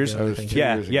 years. 2 years. Ago, I think.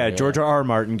 Yeah, years ago, yeah. yeah. George R.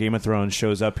 Martin, Game of Thrones,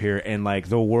 shows up here, and like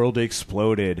the world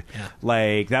exploded. Yeah.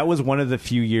 Like that was one of the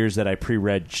few years that I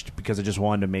pre-regged because I just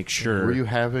wanted to make sure. Were you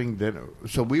having dinner?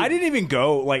 So we. I didn't even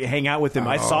go like hang out with him.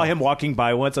 I saw him walking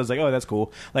by once. I was like, oh, that's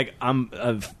cool. Like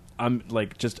I'm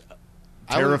like just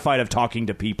terrified of talking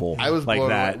to people. I was like blown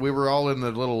that. away. We were all in the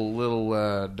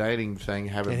little dining thing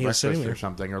having And he was breakfast sitting or there.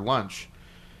 something or lunch,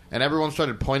 and everyone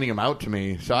started pointing him out to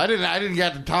me. So I didn't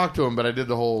get to talk to him, but I did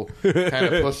the whole kind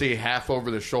of pussy half over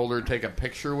the shoulder take a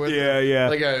picture with. Yeah, him. yeah.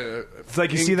 Like a It's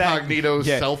like you see that incognito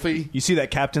yeah. selfie. You see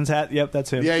that captain's hat? Yep, that's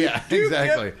him. Yeah, yeah,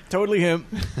 exactly. Yep, totally him.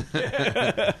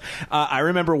 I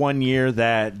remember one year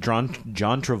that John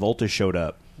Travolta showed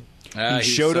up. He's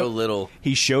showed so up- little.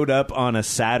 He showed up on a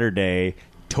Saturday,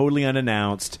 totally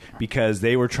unannounced, because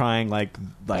they were trying like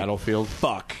Battlefield?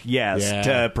 Fuck yes, Yeah.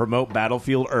 to promote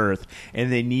Battlefield Earth,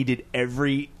 and they needed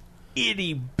every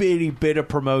itty bitty bit of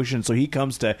promotion. So he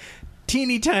comes to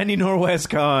teeny tiny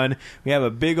Norwescon. We have a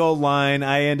big old line.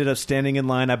 I ended up standing in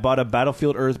line. I bought a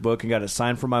Battlefield Earth book and got it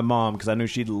signed for my mom because I knew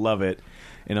she'd love it.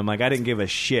 And I'm like, I didn't give a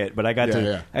shit, but I got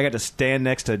to stand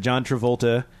next to John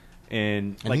Travolta,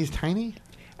 and And he's tiny.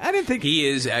 I didn't think He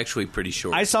is actually pretty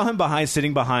short. I saw him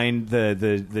sitting behind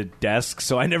the desk,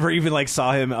 so I never even like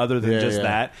saw him other than just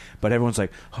that. But everyone's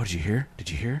like, "Oh, did you hear?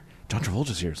 Did you hear? John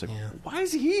Travolta's here." It's like, why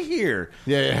is he here?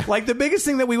 Yeah, yeah. Like the biggest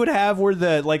thing that we would have were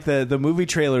the movie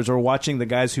trailers or watching the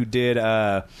guys who did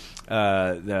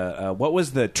what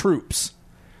was the Troops.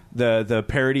 The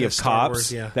parody of Star Cops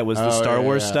Wars, yeah. that was the Star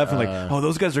Wars stuff, and like, oh,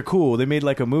 those guys are cool. They made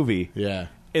like a movie. Yeah.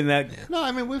 In that, No,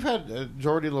 I mean we've had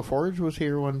Geordie LaForge was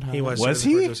here one time. He was. Was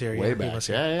George he? Was here, way yeah, back. He was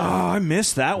here. Yeah, oh, yeah. I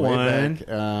missed that Way one. back,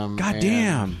 God and-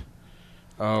 damn.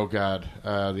 Oh God,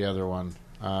 the other one,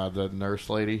 the nurse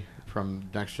lady from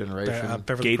Next Generation.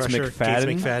 Beverly Gates Crusher, McFadden?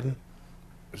 Gates McFadden.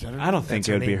 Is that her I name? don't think That's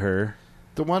it her would be name. her.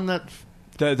 The one that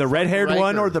The red-haired Riker.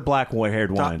 one or the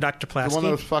black-haired one? Dr. the Plasky. one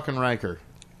that was fucking Riker.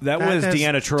 That was That's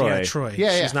Deanna Troy. Deanna Troy.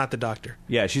 Yeah, yeah. She's not the doctor.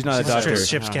 Yeah, she's not a She's doctor. the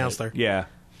ship's counselor. Yeah.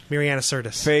 Mariana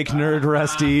Sirtis. Fake nerd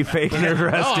Rusty. Fake nerd No,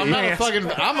 Rusty. I'm not a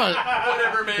fucking. I'm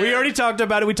a. We already talked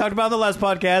about it. We talked about it on the last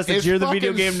podcast. That It's you're the fucking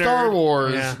video game nerd. Star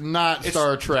Wars, Yeah. not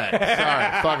Star Trek.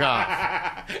 Sorry, fuck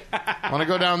off. Want to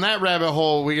go down that rabbit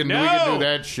hole? We can do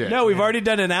that shit. No, we've already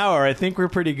done an hour. I think we're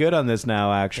pretty good on this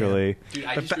now, actually. Dude,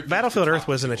 I But just refuse Battlefield to Earth talk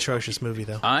was an to atrocious movie,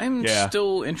 though. I'm Yeah.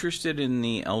 still interested in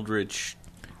the Eldritch.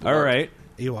 All right.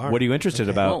 You are. What are you interested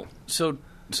about? Well, so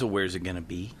where's it going to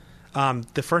be?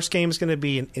 The first game is going to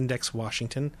be in Index,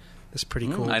 Washington. It's pretty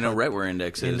cool. I know right where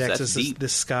Index is. Index That's is this, deep.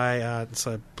 this sky. It's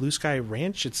a Blue Sky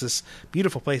Ranch. It's this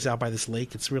beautiful place out by this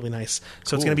lake. It's really nice.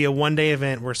 So it's going to be a one-day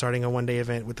event. We're starting a one-day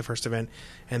event with the first event,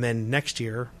 and then next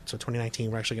year, so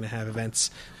 2019, we're actually going to have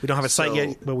events. We don't have a site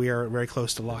yet, but we are very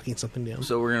close to locking something down.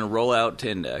 So we're going to roll out to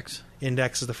Index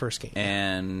Index is the first game.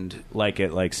 and Like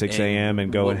at like 6 a.m.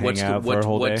 and go and hang out for a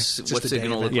whole day? What's Just a it day going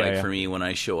to look event. like Yeah. for me when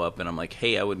I show up and I'm like,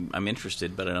 hey, I'm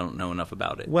interested, but I don't know enough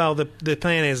about it. Well, the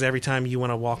plan is every time you want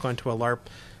to walk onto a LARP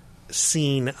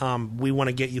scene, we want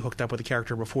to get you hooked up with a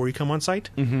character before you come on site.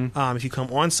 Mm-hmm. If you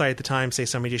come on site at the time, say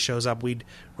somebody just shows up, we'd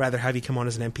rather have you come on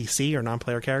as an NPC or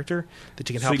non-player character that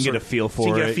you can So help you can get sort a feel so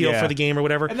you for get a it, feel yeah. for the game or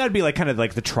whatever. And that'd be like kind of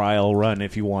like the trial run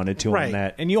if you wanted to Right. on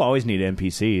that. And you always need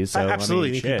NPCs. So, Absolutely,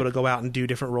 I mean, need shit. people to go out and do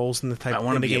different roles in the type. I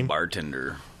want in to the be game. a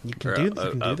bartender. You can Or do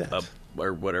that.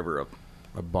 or whatever.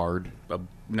 A bard. A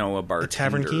bartender.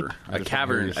 tavern keep? A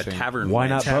tavern. A tavern. Why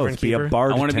man. not Tavern both? Be a keeper?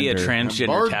 bartender. I want to be a transgender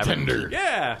Bartender. tavern.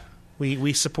 Yeah.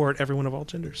 We support everyone of all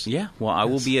genders. Yeah, well, I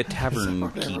will be a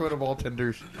tavern keep. Everyone of all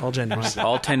tenders. All genders.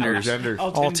 All tenders.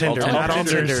 All tenders. Not all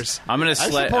genders. I'm gonna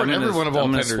swipe. support everyone of all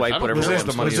I'm gonna tenders. swipe I don't whatever. resist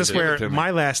one. the money. Was this they give where it to me.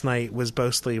 my last night was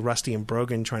mostly Rusty and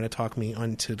Brogan trying to talk me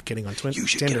onto getting on You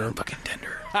should get Tinder? on fucking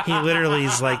Tinder. He literally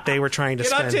is like they were trying to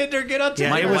Get on spend. Tinder. Get on Tinder. Yeah,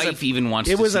 My it was wife even wants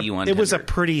It to was see a you on it was a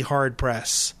Tinder. pretty hard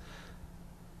press.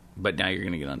 But now you're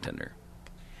gonna get on Tinder.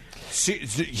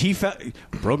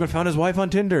 Brogan found his wife on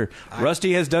Tinder.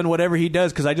 Rusty has done whatever he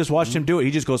does because I just watched him do it.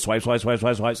 He just goes swipe, swipe, swipe,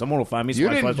 swipe, swipe. Someone will find me. You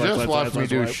Swipe, didn't swipe, just swipe, watch swipe, me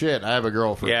swipe, do swipe. shit. I have a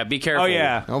girlfriend. Yeah, be careful. Oh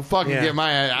yeah. Don't fucking Yeah. get my.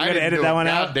 I We're didn't gonna edit do that a one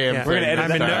out. goddamn Yeah. thing. We're gonna edit I'm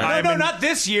that. in- I'm No, in- not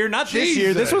this year. Not this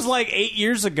year. This Jesus. was like 8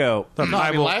 years ago. No,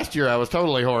 I mean, last year I was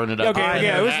totally whoring it up. Okay,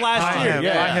 yeah, it was last I year. have,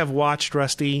 Yeah. I have watched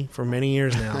Rusty for many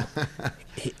years now.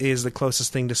 He is the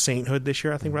closest thing to sainthood this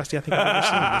year. I think Rusty. I think I've ever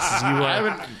seen. This is you. I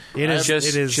haven't- It is Just,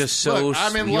 It is just so. Look,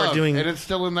 I'm in you are love, doing- and it's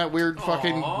still in that weird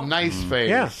fucking nice phase.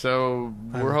 Yeah. So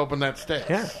we're hoping that stays.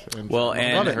 Yeah. And Well,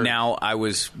 love it. and now I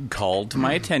was called to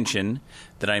my attention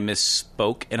that I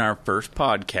misspoke in our first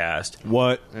podcast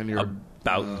What? and you're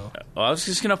about. Well, I was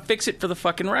just gonna fix it for the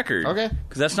fucking record. Okay.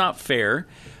 Because that's not fair.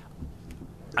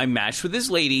 I matched with this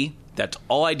lady. That's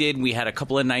all I did. We had a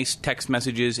couple of nice text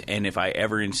messages, and if I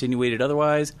ever insinuated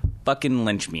otherwise, fucking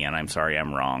lynch me. And I'm sorry,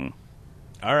 I'm wrong.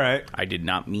 All right. I did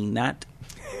not mean that.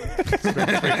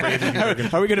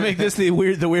 Are we going to make this the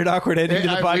weird, awkward ending to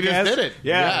the podcast? We just did it.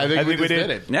 Yeah, I think we just did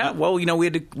it. Yeah, well, we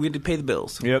had to pay the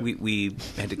bills. Yep. We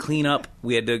had to clean up.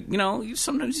 We had to,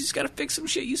 sometimes you just got to fix some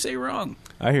shit you say wrong.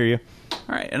 I hear you.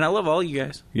 All right, and I love all you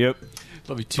guys. Yep.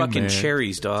 Love you too, Fucking man.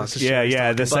 cherries, dog.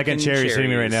 Yeah. The second Fucking cherry's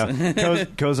hitting me right now. cherries.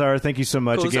 Kozar, thank you so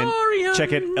much. Again, Kozarian.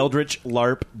 check it,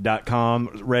 eldritchlarp.com.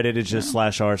 Reddit is just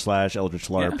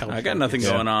 /r/eldritchlarp. Yeah, I got nothing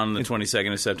going on the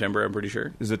 22nd of September, I'm pretty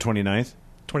sure. Is it 29th?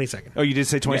 22nd. Oh, you did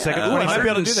say 22nd? Ooh, I might be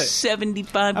able to do that.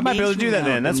 75 I might be able to do days that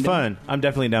from then. now. That's fun. I'm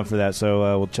definitely down for that,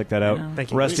 so we'll check that out.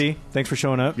 Thank you. Rusty, thanks for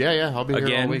showing up. Yeah, I'll be here all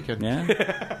Again, weekend.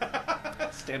 yeah.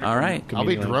 All right. I'll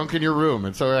be drunk in your room.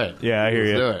 It's all right. Yeah, I hear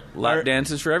Let's you. do it. Lap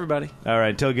dances for everybody. All right,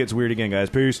 until it gets weird again, guys.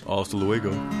 Peace. Hasta luego.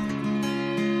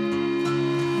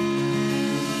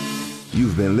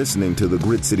 You've been listening to the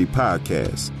Grit City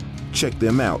Podcast. Check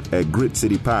them out at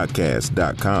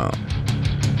gritcitypodcast.com.